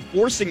difficult and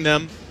forcing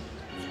them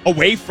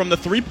away from the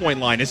three-point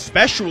line,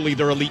 especially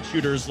their elite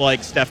shooters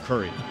like Steph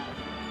Curry.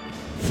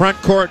 Front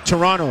court,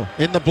 Toronto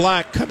in the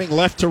black, coming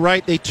left to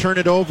right. They turn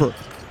it over.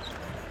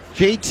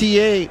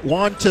 JTA,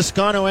 Juan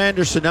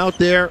Toscano-Anderson out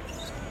there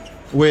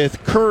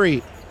with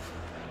Curry,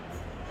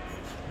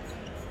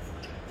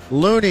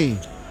 Looney,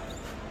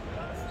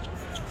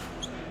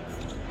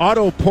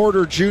 Otto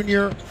Porter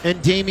Jr.,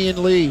 and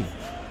Damian Lee.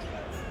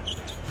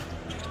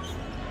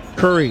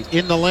 Curry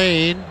in the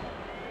lane,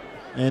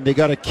 and they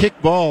got a kick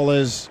ball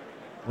as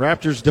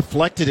Raptors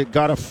deflected it,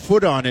 got a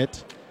foot on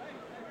it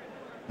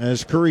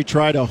as Curry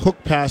tried a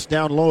hook pass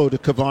down low to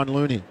Kevon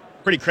Looney.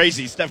 Pretty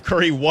crazy. Steph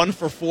Curry 1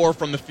 for 4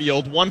 from the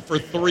field, 1 for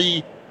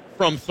 3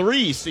 from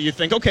 3. So you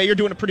think, okay, you're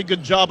doing a pretty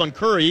good job on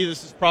Curry.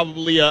 This is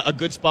probably a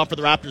good spot for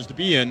the Raptors to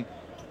be in.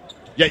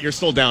 Yet you're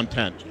still down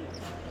 10.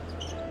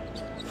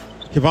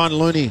 Kevon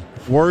Looney,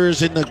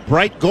 Warriors in the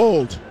bright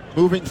gold,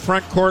 moving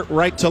front court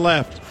right to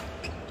left.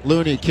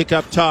 Looney, kick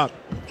up top.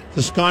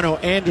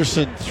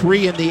 Toscano-Anderson,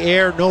 3 in the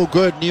air, no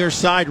good. Near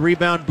side,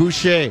 rebound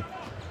Boucher.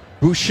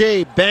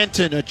 Boucher,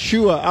 Banton,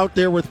 Achua out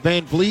there with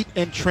Van Vliet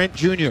and Trent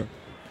Jr.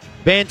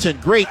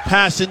 Banton, great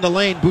pass in the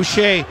lane.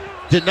 Boucher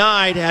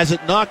denied, has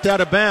it knocked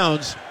out of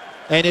bounds,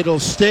 and it'll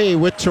stay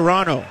with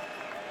Toronto.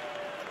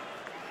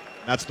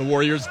 That's the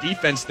Warriors'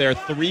 defense there.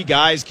 3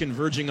 guys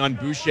converging on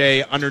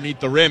Boucher underneath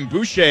the rim.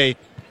 Boucher,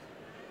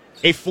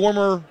 a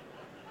former,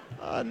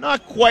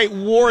 not quite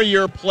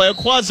Warrior player,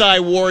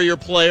 quasi-Warrior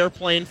player,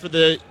 playing for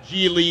the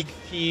G League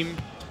team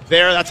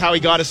there. That's how he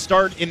got a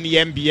start in the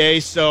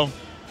NBA. So,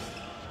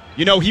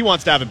 you know he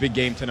wants to have a big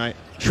game tonight.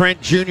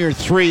 Trent Jr.,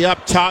 3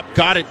 up top,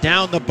 got it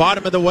down the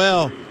bottom of the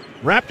well.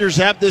 Raptors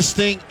have this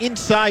thing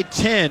inside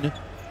 10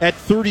 at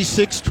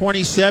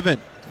 36-27.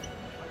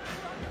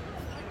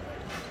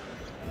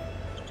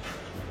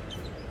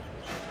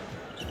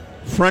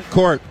 Front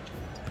court,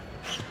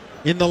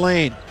 in the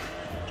lane.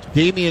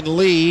 Damian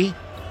Lee,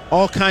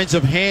 all kinds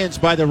of hands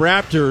by the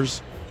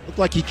Raptors. Looked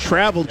like he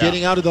traveled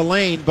getting out of the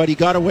lane, but he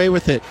got away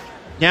with it.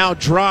 Now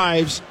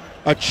drives,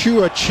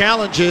 Achua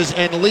challenges,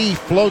 and Lee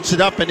floats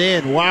it up and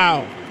in.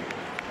 Wow.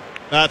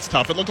 That's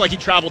tough. It looked like he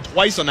traveled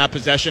twice on that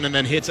possession and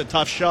then hits a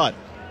tough shot.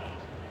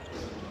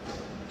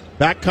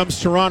 Back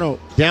comes Toronto,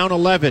 down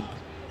 11.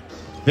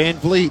 Van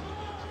Vliet,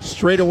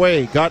 straight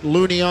away, got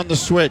Looney on the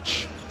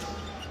switch.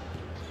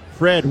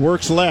 Fred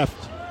works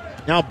left.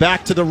 Now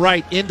back to the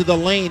right, into the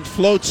lane,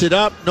 floats it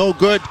up, no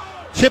good.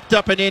 Tipped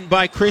up and in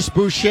by Chris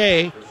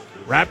Boucher.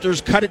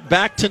 Raptors cut it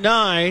back to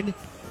 9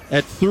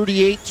 at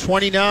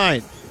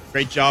 38-29.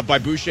 Great job by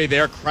Boucher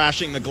there,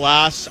 crashing the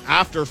glass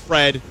after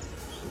Fred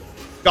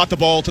got the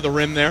ball to the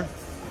rim there.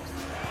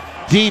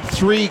 Deep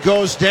three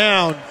goes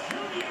down.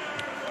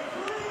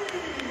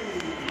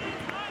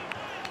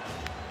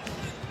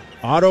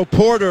 Otto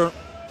Porter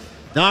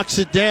knocks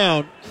it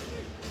down.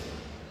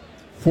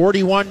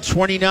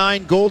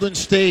 41-29 Golden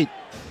State.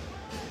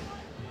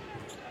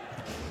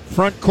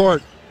 Front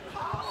court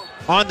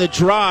on the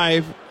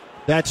drive.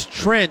 That's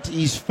Trent.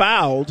 He's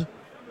fouled.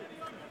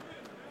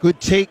 Good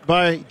take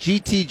by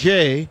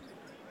GTJ.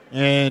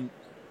 And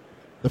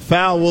the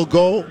foul will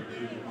go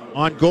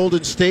on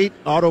Golden State,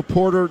 Otto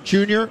Porter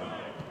Jr.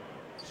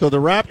 So the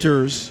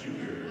Raptors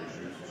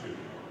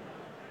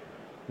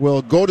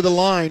will go to the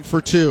line for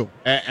two.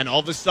 And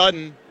all of a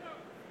sudden,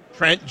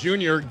 Trent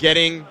Jr.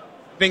 getting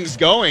things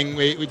going.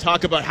 We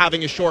talk about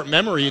having a short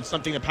memory. It's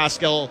something that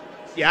Pascal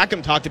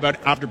Siakam talked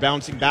about after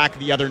bouncing back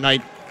the other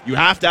night. You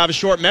have to have a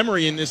short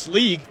memory in this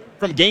league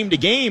from game to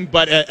game,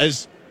 but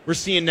as we're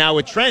seeing now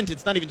with Trent,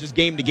 it's not even just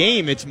game to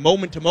game, it's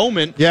moment to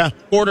moment,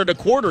 quarter to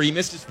quarter. He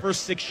missed his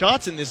first 6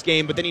 shots in this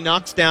game, but then he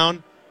knocks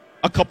down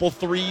a couple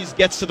threes,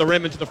 gets to the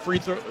rim into the free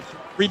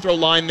throw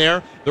line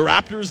there. The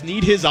Raptors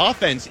need his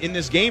offense in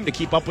this game to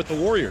keep up with the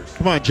Warriors.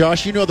 Come on,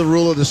 Josh, you know the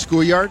rule of the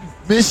schoolyard.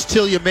 Miss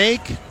till you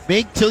make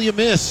till you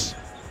miss.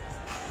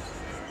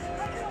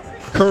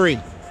 Curry,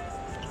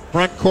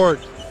 front court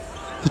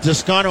to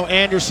Toscano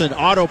Anderson.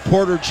 Otto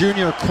Porter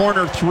Jr.,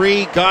 corner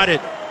three, got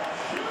it.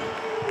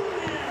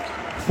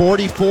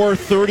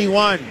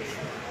 44-31.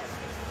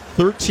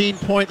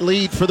 13-point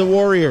lead for the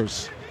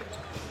Warriors.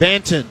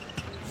 Banton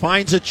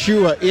finds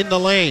Achua in the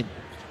lane.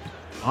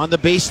 On the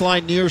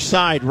baseline near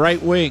side,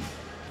 right wing.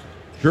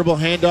 Dribble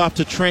handoff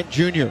to Trent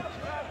Jr.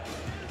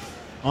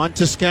 On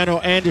Toscano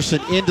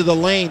Anderson, into the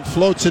lane,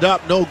 floats it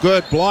up, no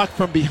good. Blocked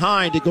from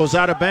behind, it goes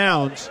out of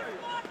bounds.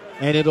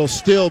 And it'll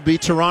still be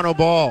Toronto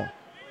ball.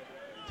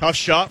 Tough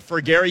shot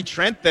for Gary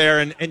Trent there.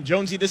 And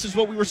Jonesy, this is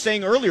what we were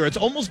saying earlier. It's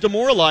almost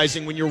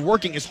demoralizing when you're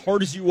working as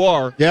hard as you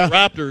are,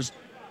 Raptors,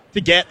 to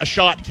get a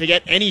shot, to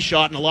get any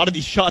shot. And a lot of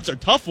these shots are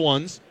tough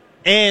ones,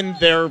 and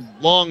they're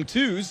long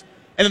twos.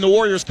 And then the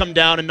Warriors come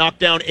down and knock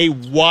down a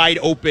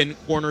wide-open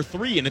corner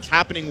three. And it's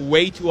happening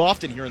way too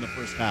often here in the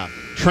first half.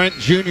 Trent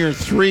Jr.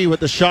 three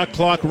with the shot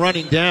clock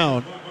running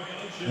down.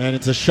 And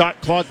it's a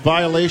shot clock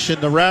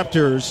violation. The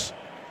Raptors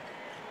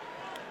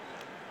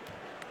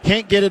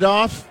can't get it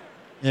off.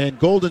 And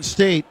Golden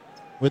State,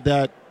 with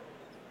that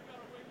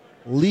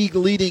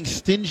league-leading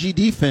stingy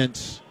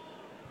defense,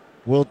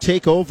 will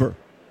take over.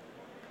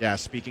 Yeah,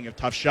 speaking of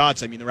tough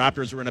shots, I mean, the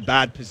Raptors were in a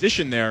bad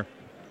position there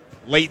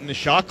late in the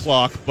shot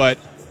clock, but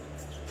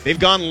they've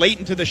gone late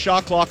into the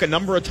shot clock a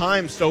number of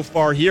times so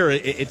far here.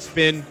 It's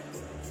been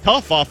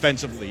tough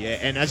offensively.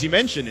 And as you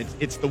mentioned,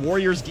 it's the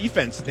Warriors'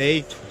 defense.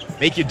 They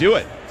make you do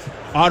it.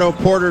 Otto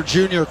Porter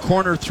Jr.,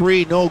 corner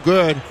three, no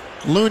good.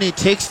 Looney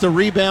takes the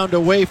rebound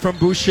away from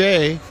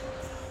Boucher.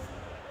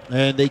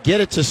 And they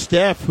get it to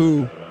Steph,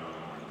 who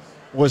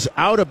was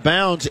out of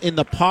bounds in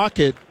the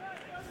pocket,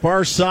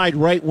 far side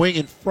right wing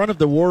in front of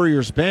the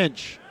Warriors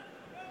bench.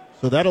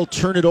 So that'll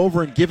turn it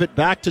over and give it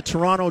back to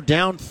Toronto,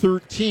 down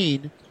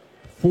 13,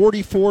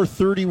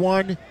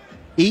 44-31,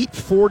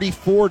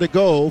 8:44 to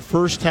go,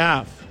 first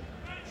half.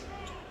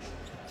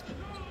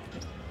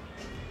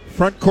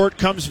 Front court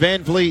comes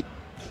Van Vliet.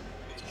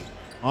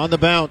 On the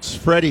bounce,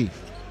 Freddie.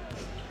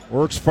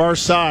 Works far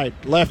side,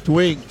 left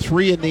wing,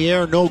 three in the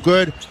air, no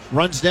good.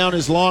 Runs down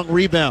his long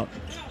rebound.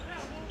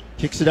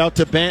 Kicks it out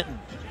to Banton.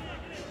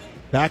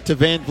 Back to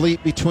Van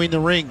Vliet between the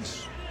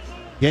rings.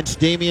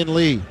 Against Damian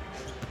Lee.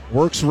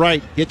 Works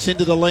right, gets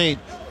into the lane.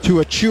 To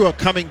Achua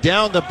coming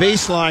down the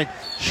baseline.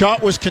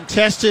 Shot was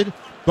contested,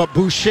 but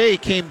Boucher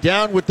came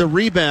down with the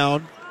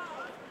rebound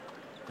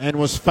and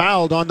was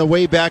fouled on the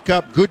way back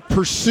up. Good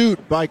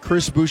pursuit by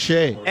Chris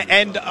Boucher.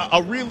 And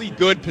a really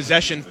good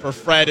possession for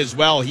Fred as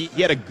well. He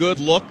had a good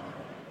look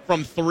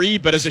from three,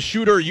 but as a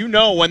shooter, you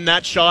know when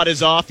that shot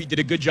is off. He did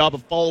a good job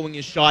of following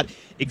his shot,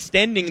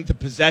 extending the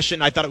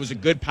possession. I thought it was a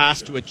good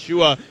pass to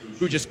Achua,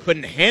 who just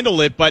couldn't handle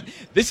it. But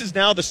this is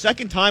now the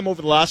second time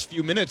over the last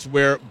few minutes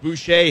where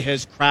Boucher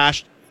has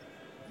crashed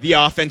the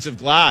offensive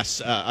glass.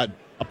 A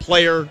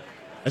player,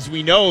 as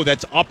we know,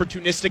 that's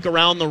opportunistic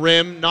around the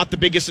rim, not the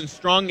biggest and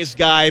strongest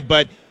guy,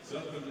 but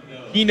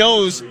he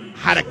knows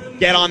how to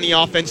get on the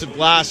offensive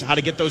glass, how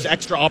to get those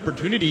extra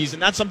opportunities,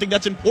 and that's something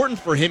that's important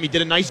for him. He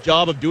did a nice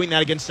job of doing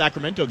that against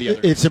Sacramento the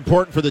other day. It's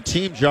important for the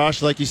team,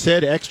 Josh. Like you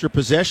said, extra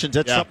possessions.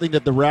 That's something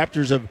that the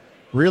Raptors have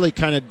really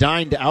kind of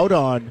dined out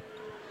on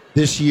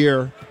this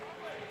year,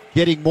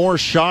 getting more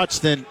shots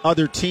than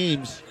other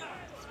teams.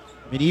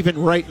 I mean, even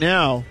right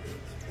now,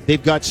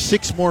 they've got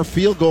 6 more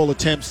field goal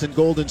attempts than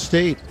Golden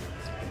State.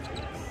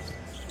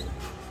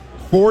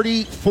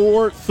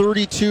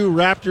 44-32,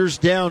 Raptors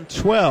down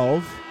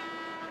 12.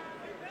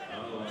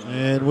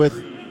 And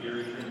with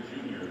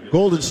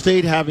Golden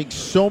State having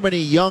so many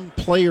young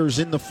players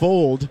in the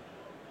fold,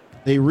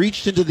 they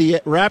reached into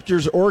the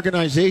Raptors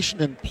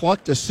organization and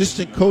plucked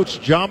assistant coach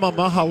Jama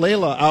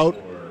Mahalela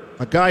out,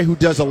 a guy who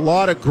does a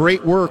lot of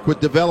great work with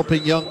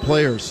developing young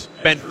players.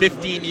 Spent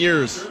 15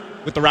 years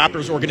with the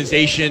Raptors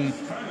organization.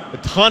 A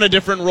ton of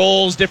different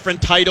roles,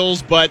 different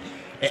titles, but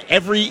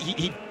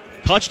he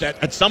touched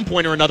at some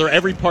point or another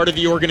every part of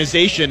the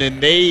organization,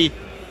 and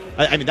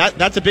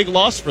that's a big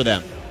loss for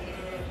them,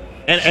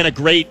 and a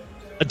great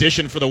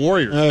addition for the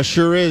Warriors.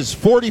 Sure is.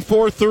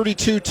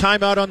 44-32,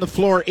 timeout on the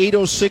floor,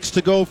 8:06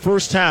 to go,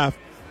 first half.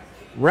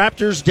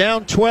 Raptors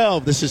down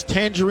 12. This is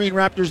Tangerine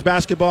Raptors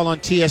basketball on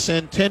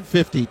TSN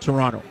 1050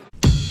 Toronto.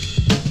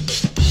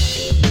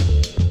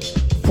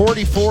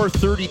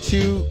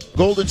 44-32,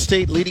 Golden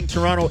State leading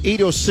Toronto,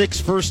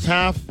 8:06 first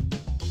half.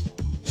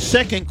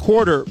 Second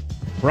quarter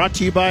brought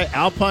to you by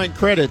Alpine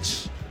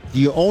Credits. Do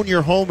you own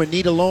your home and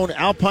need a loan?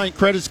 Alpine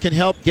Credits can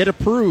help. Get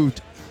approved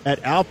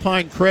at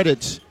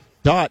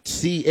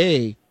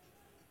alpinecredits.ca.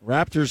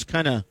 Raptors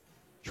kind of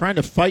trying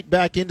to fight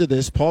back into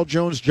this. Paul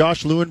Jones,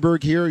 Josh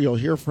Lewenberg here. You'll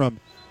hear from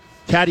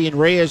Taddy and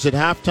Reyes at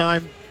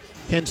halftime.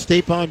 Ken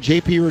Stapon,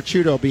 JP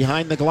Ricciuto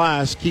behind the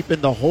glass,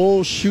 keeping the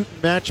whole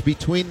shooting match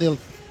between the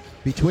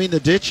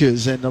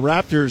ditches. And the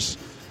Raptors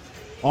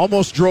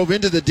almost drove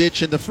into the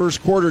ditch in the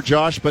first quarter,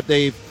 Josh, but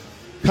they've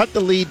cut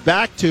the lead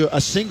back to a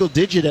single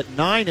digit at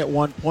 9 at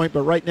one point,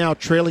 but right now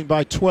trailing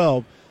by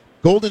 12.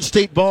 Golden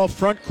State ball,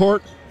 front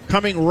court,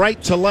 coming right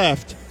to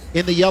left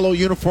in the yellow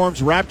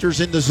uniforms.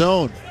 Raptors in the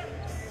zone.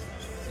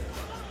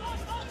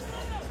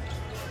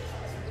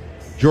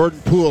 Jordan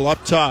Poole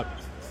up top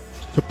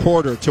to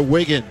Porter, to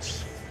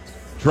Wiggins.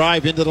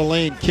 Drive into the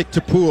lane, kick to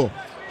Poole.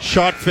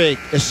 Shot fake,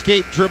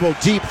 escape, dribble,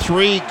 deep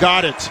three,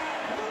 got it.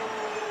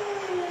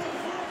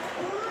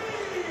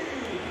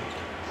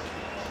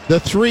 The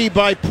three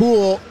by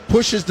Poole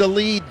pushes the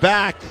lead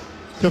back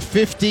to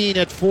 15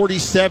 at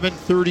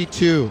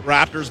 47-32.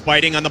 Raptors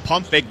biting on the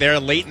pump fake there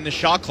late in the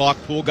shot clock.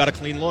 Poole got a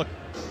clean look.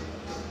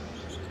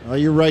 Oh,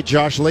 you're right,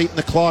 Josh. Late in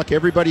the clock,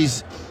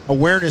 everybody's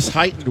awareness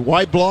heightened.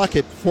 Why block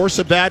it? Force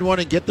a bad one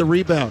and get the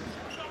rebound.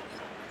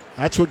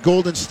 That's what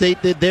Golden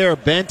State did there.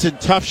 Benton,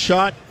 tough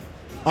shot.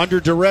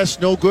 Under duress,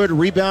 no good.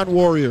 Rebound,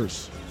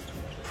 Warriors.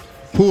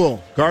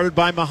 Poole, guarded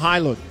by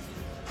Mihailuk.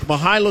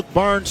 Mihailuk,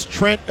 Barnes,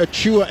 Trent,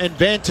 Achua, and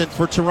Banton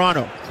for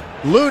Toronto.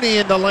 Looney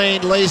in the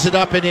lane, lays it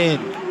up and in.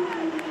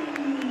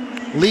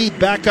 Lead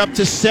back up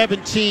to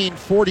 17,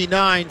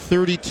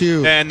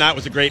 49-32. And that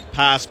was a great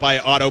pass by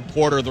Otto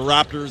Porter. The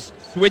Raptors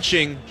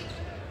switching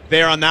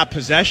there on that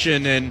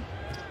possession, and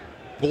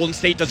Golden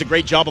State does a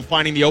great job of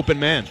finding the open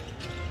man.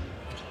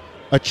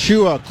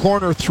 Achua,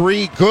 corner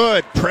three,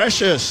 good.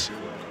 Precious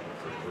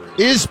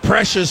is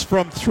Precious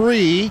from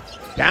three.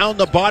 Down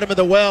the bottom of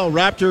the well.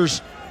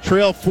 Raptors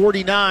trail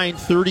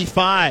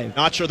 49-35.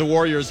 Not sure the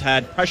Warriors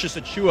had Precious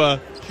Achua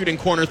shooting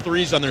corner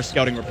threes on their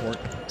scouting report.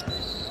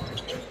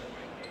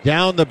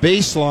 Down the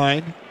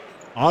baseline,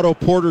 Otto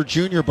Porter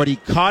Jr., but he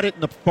caught it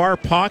in the far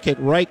pocket,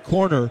 right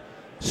corner,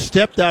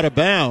 stepped out of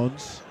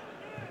bounds,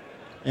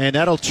 and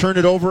that'll turn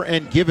it over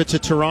and give it to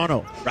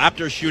Toronto.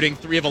 Raptors shooting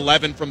 3 of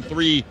 11 from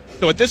 3.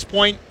 So at this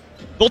point,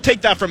 they'll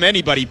take that from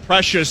anybody.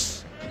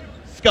 Precious,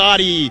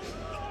 Scotty,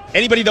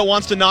 anybody that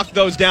wants to knock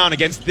those down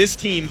against this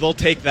team, they'll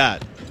take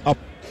that.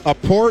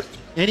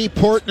 Any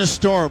port in a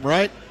storm,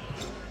 right?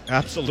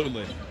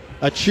 Absolutely.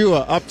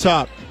 Achua up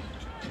top.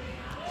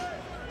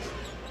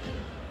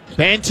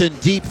 Banton,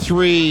 deep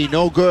three,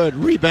 no good.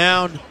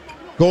 Rebound,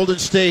 Golden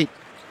State.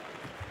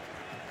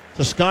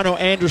 Toscano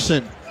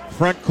Anderson,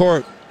 front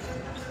court.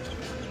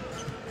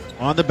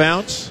 On the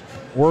bounce,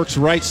 works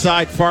right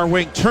side, far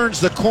wing,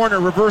 turns the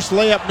corner, reverse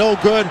layup, no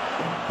good.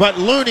 But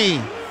Looney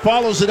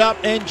follows it up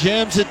and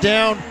jams it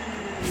down.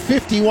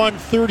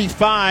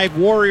 51-35,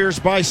 Warriors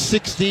by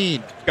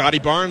 16. Scotty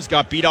Barnes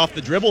got beat off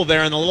the dribble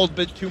there and a little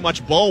bit too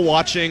much ball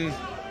watching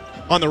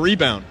on the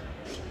rebound.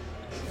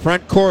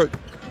 Front court,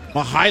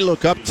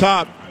 Mihailuk up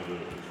top.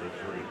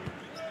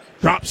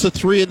 Drops a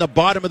three in the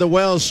bottom of the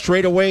well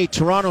straight away.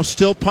 Toronto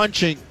still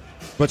punching,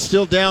 but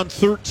still down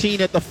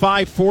 13 at the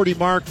 5:40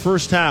 mark,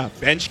 first half.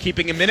 Bench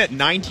keeping a minute,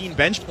 19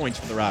 bench points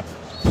for the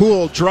Raptors.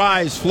 Poole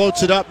drives,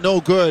 floats it up, no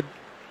good.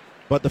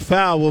 But the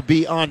foul will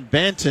be on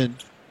Banton.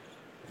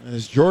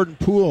 As Jordan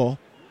Poole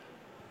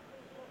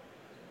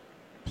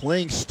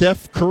playing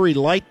Steph Curry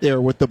light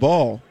there with the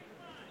ball.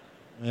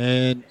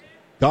 And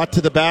got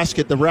to the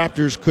basket. The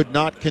Raptors could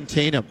not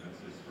contain him.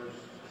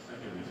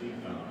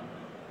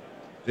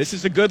 This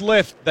is a good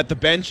lift that the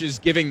bench is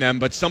giving them,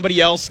 but somebody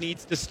else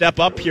needs to step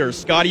up here.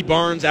 Scotty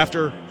Barnes,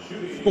 after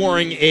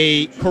scoring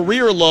a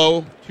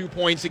career-low 2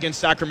 points against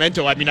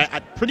Sacramento. I mean,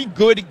 a pretty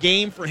good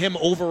game for him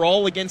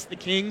overall against the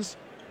Kings.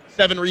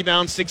 7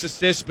 rebounds, 6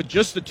 assists, but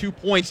just the 2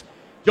 points.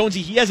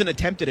 Jonesy, he hasn't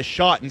attempted a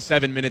shot in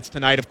 7 minutes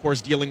tonight, of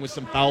course, dealing with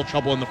some foul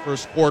trouble in the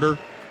first quarter.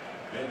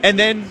 And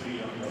then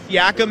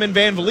Siakam and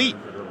Van Vliet,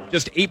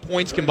 just 8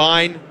 points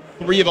combined,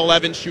 3 of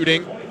 11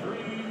 shooting.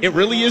 It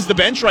really is the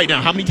bench right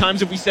now. How many times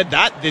have we said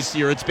that this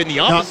year? It's been the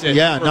opposite.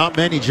 Not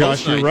many,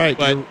 Josh. You're right.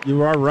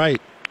 You are right.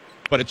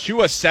 But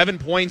Achua, 7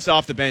 points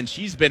off the bench.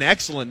 He's been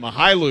excellent.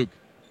 Mihailuk,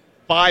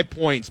 5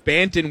 points.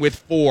 Banton with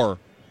 4.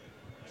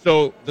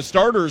 So the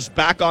starters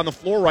back on the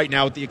floor right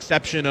now with the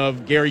exception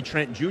of Gary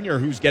Trent Jr.,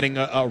 who's getting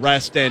a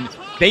rest, and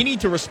they need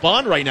to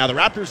respond right now. The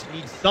Raptors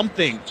need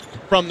something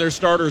from their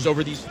starters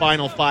over these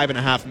final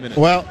 5.5 minutes.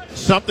 Well,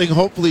 something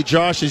hopefully,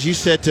 Josh, as you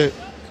said, to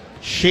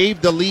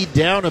shave the lead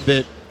down a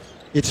bit.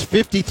 It's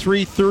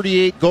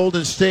 53-38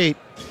 Golden State.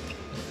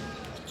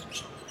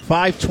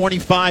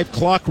 5:25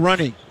 clock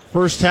running.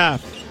 First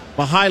half.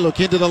 Mihailuk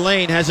into the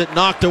lane, has it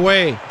knocked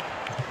away.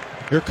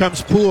 Here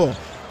comes Poole.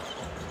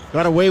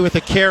 Got away with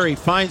a carry.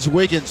 Finds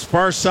Wiggins,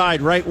 far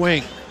side, right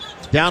wing.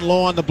 Down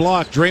low on the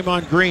block.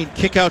 Draymond Green,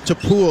 kick out to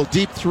Poole.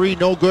 Deep three,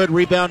 no good.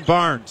 Rebound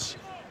Barnes.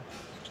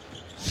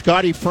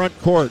 Scotty front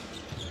court.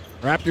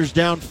 Raptors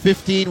down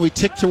 15. We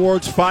tick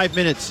towards 5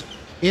 minutes.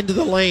 Into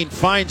the lane.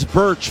 Finds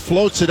Birch.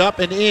 Floats it up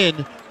and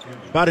in.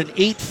 About an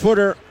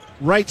 8-footer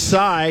right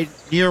side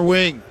near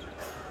wing.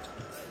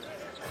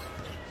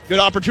 Good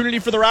opportunity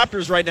for the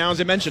Raptors right now, as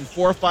I mentioned.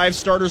 4 or 5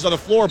 starters on the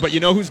floor, but you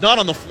know who's not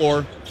on the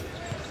floor?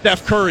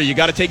 Steph Curry. You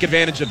got to take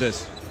advantage of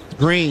this.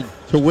 Green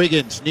to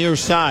Wiggins, near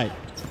side.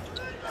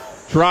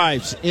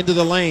 Drives into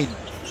the lane.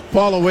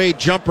 Fall away,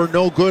 jumper,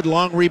 no good.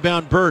 Long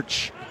rebound,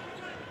 Birch.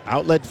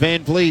 Outlet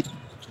Van Vliet.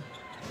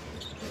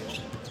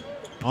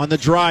 On the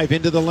drive,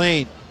 into the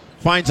lane.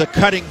 Finds a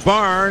cutting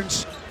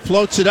Barnes.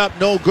 Floats it up,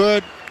 no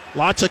good.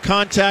 Lots of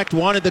contact,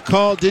 wanted the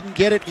call, didn't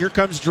get it. Here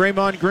comes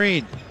Draymond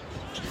Green.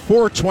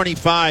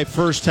 4:25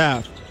 first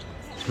half.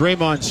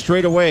 Draymond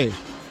straight away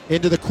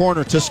into the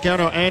corner.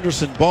 Toscano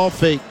Anderson, ball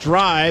fake,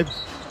 drive.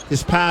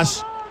 His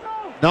pass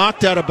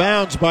knocked out of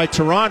bounds by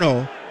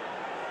Toronto.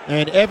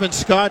 And Evan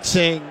Scott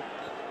saying,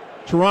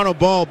 Toronto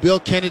ball, Bill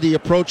Kennedy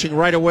approaching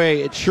right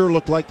away. It sure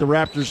looked like the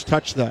Raptors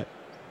touched that.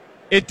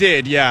 It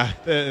did, yeah.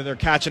 They're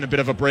catching a bit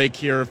of a break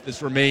here if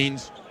this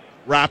remains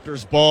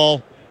Raptors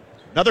ball.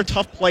 Another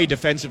tough play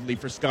defensively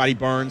for Scotty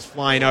Barnes,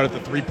 flying out at the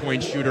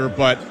three-point shooter,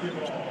 but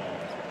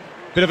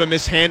bit of a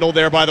mishandle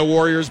there by the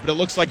Warriors, but it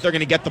looks like they're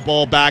going to get the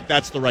ball back.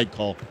 That's the right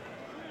call.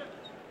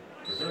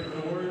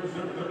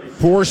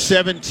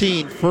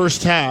 4:17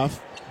 first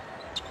half.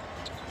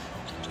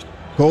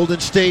 Golden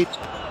State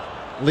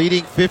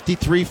leading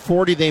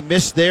 53-40. They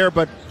missed there,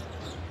 but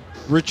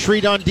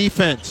retreat on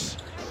defense.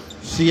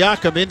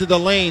 Siakam into the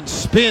lane,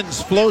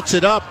 spins, floats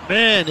it up.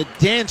 Man, it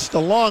danced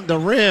along the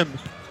rim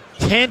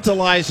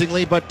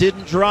tantalizingly, but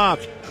didn't drop.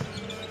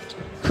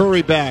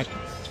 Curry back.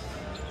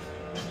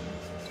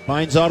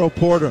 Finds Otto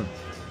Porter.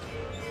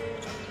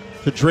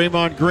 To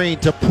Draymond Green,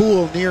 to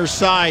Poole, near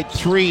side,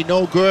 three,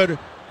 no good.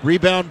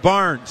 Rebound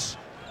Barnes.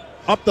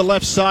 Up the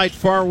left side,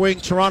 far wing,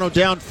 Toronto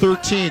down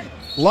 13.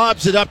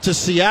 Lobs it up to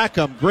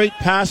Siakam. Great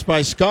pass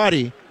by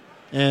Scotty.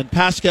 And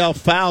Pascal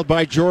fouled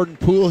by Jordan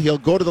Poole. He'll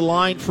go to the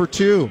line for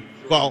 2.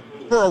 Well,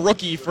 for a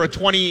rookie, for a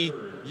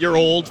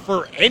 20-year-old,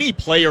 for any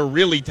player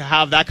really to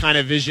have that kind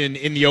of vision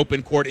in the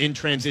open court in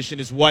transition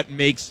is what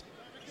makes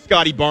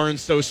Scotty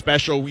Barnes so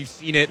special. We've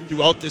seen it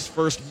throughout this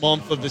first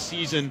month of the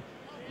season.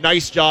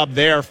 Nice job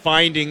there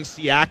finding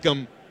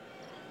Siakam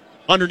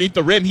underneath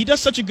the rim. He does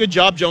such a good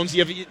job,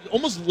 Jonesy, of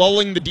almost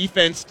lulling the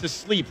defense to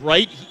sleep,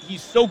 right?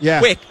 He's so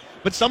quick,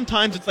 but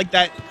sometimes it's like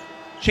that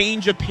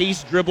change of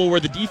pace dribble where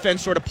the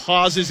defense sort of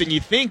pauses and you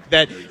think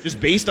that just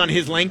based on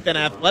his length and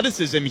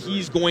athleticism,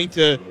 he's going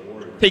to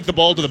take the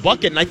ball to the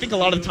bucket. And I think a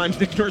lot of the times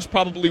Nick Nurse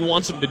probably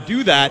wants him to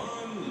do that,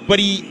 but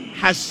he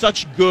has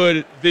such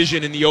good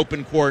vision in the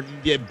open court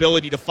and the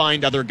ability to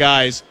find other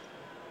guys,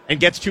 and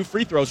gets 2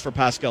 free throws for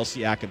Pascal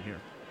Siakam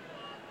here.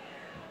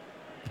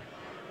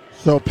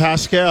 So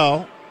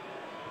Pascal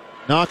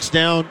knocks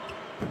down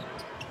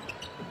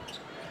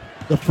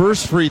the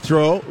first free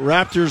throw.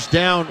 Raptors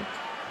down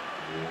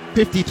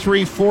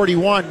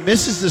 53-41.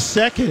 Misses the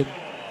second,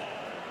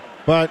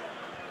 but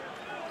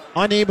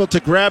unable to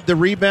grab the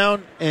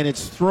rebound, and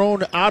it's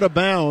thrown out of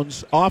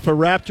bounds off a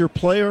Raptor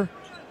player.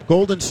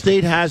 Golden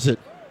State has it.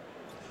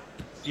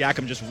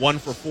 Siakam just 1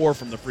 for 4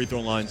 from the free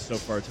throw line so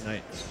far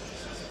tonight.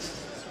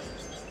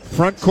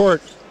 Front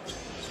court.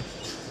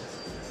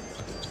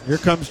 Here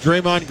comes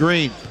Draymond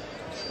Green.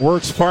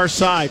 Works far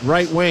side,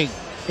 right wing.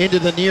 Into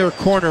the near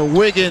corner.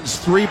 Wiggins,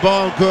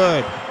 3-ball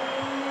good.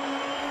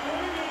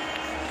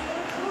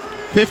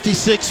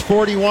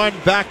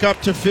 56-41, back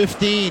up to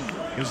 15.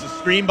 It was a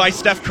screen by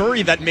Steph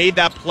Curry that made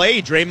that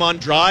play. Draymond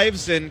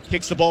drives and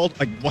kicks the ball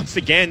once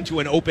again to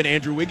an open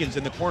Andrew Wiggins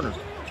in the corner.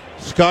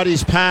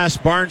 Scotty's pass,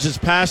 Barnes'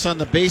 pass on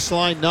the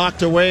baseline,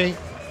 knocked away.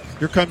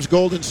 Here comes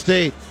Golden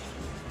State.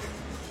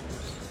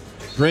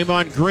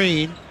 Draymond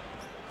Green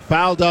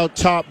fouled out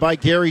top by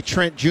Gary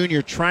Trent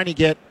Jr., trying to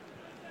get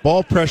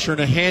ball pressure and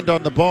a hand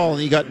on the ball,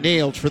 and he got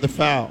nailed for the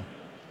foul.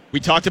 We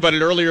talked about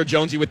it earlier,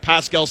 Jonesy, with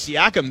Pascal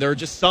Siakam. There are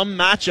just some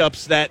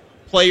matchups that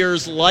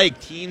players like,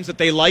 teams that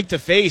they like to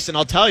face, and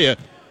I'll tell you,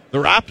 the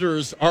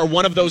Raptors are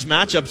one of those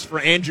matchups for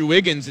Andrew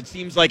Wiggins. It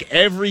seems like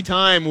every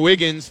time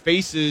Wiggins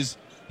faces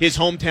his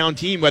hometown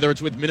team, whether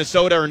it's with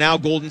Minnesota or now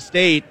Golden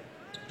State,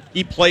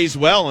 he plays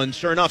well, and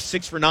sure enough,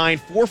 6 for 9,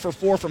 4 for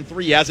 4 from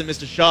 3. He hasn't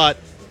missed a shot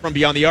from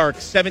beyond the arc.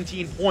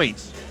 17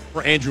 points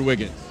for Andrew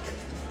Wiggins.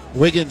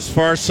 Wiggins,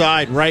 far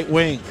side, right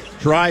wing,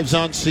 drives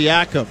on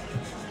Siakam.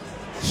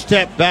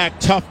 Step back,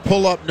 tough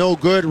pull-up, no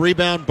good.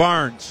 Rebound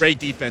Barnes. Great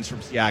defense from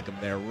Siakam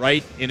there,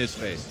 right in his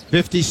face.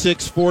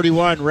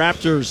 56-41,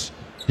 Raptors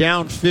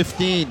down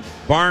 15.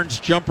 Barnes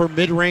jumper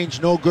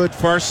mid-range, no good,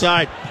 far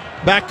side.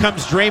 Back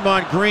comes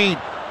Draymond Green.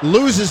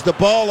 Loses the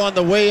ball on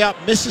the way up.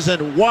 Misses a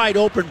wide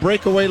open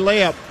breakaway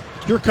layup.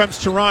 Here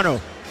comes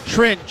Toronto.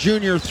 Trent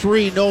Jr.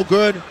 3, no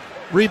good.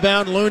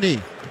 Rebound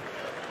Looney.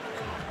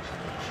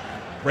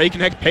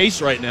 Breakneck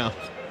pace right now.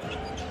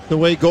 The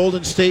way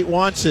Golden State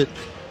wants it.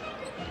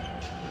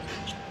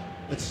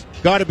 It's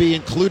got to be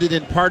included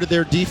in part of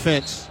their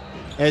defense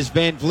as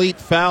Van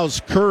Vliet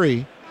fouls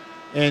Curry.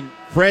 And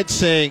Fred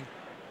saying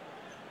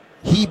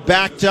he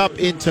backed up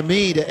into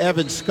me to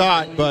Evan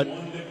Scott, but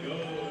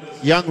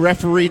young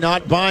referee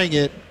not buying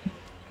it.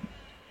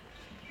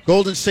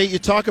 Golden State, you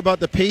talk about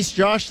the pace,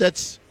 Josh,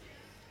 that's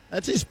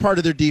just part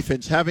of their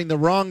defense. Having the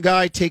wrong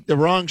guy take the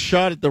wrong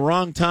shot at the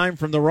wrong time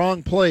from the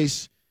wrong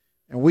place,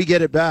 and we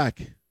get it back.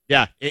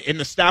 Yeah, in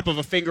the snap of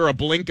a finger, a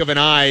blink of an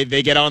eye,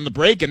 they get on the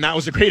break, and that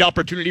was a great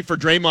opportunity for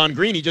Draymond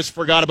Green. He just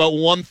forgot about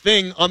one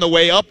thing on the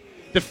way up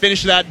to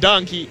finish that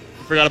dunk. He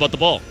forgot about the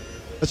ball.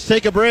 Let's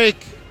take a break.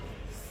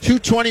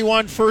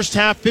 2:21 first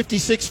half,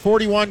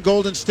 56-41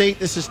 Golden State.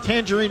 This is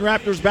Tangerine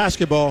Raptors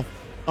basketball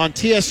on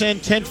TSN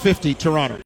 1050 Toronto.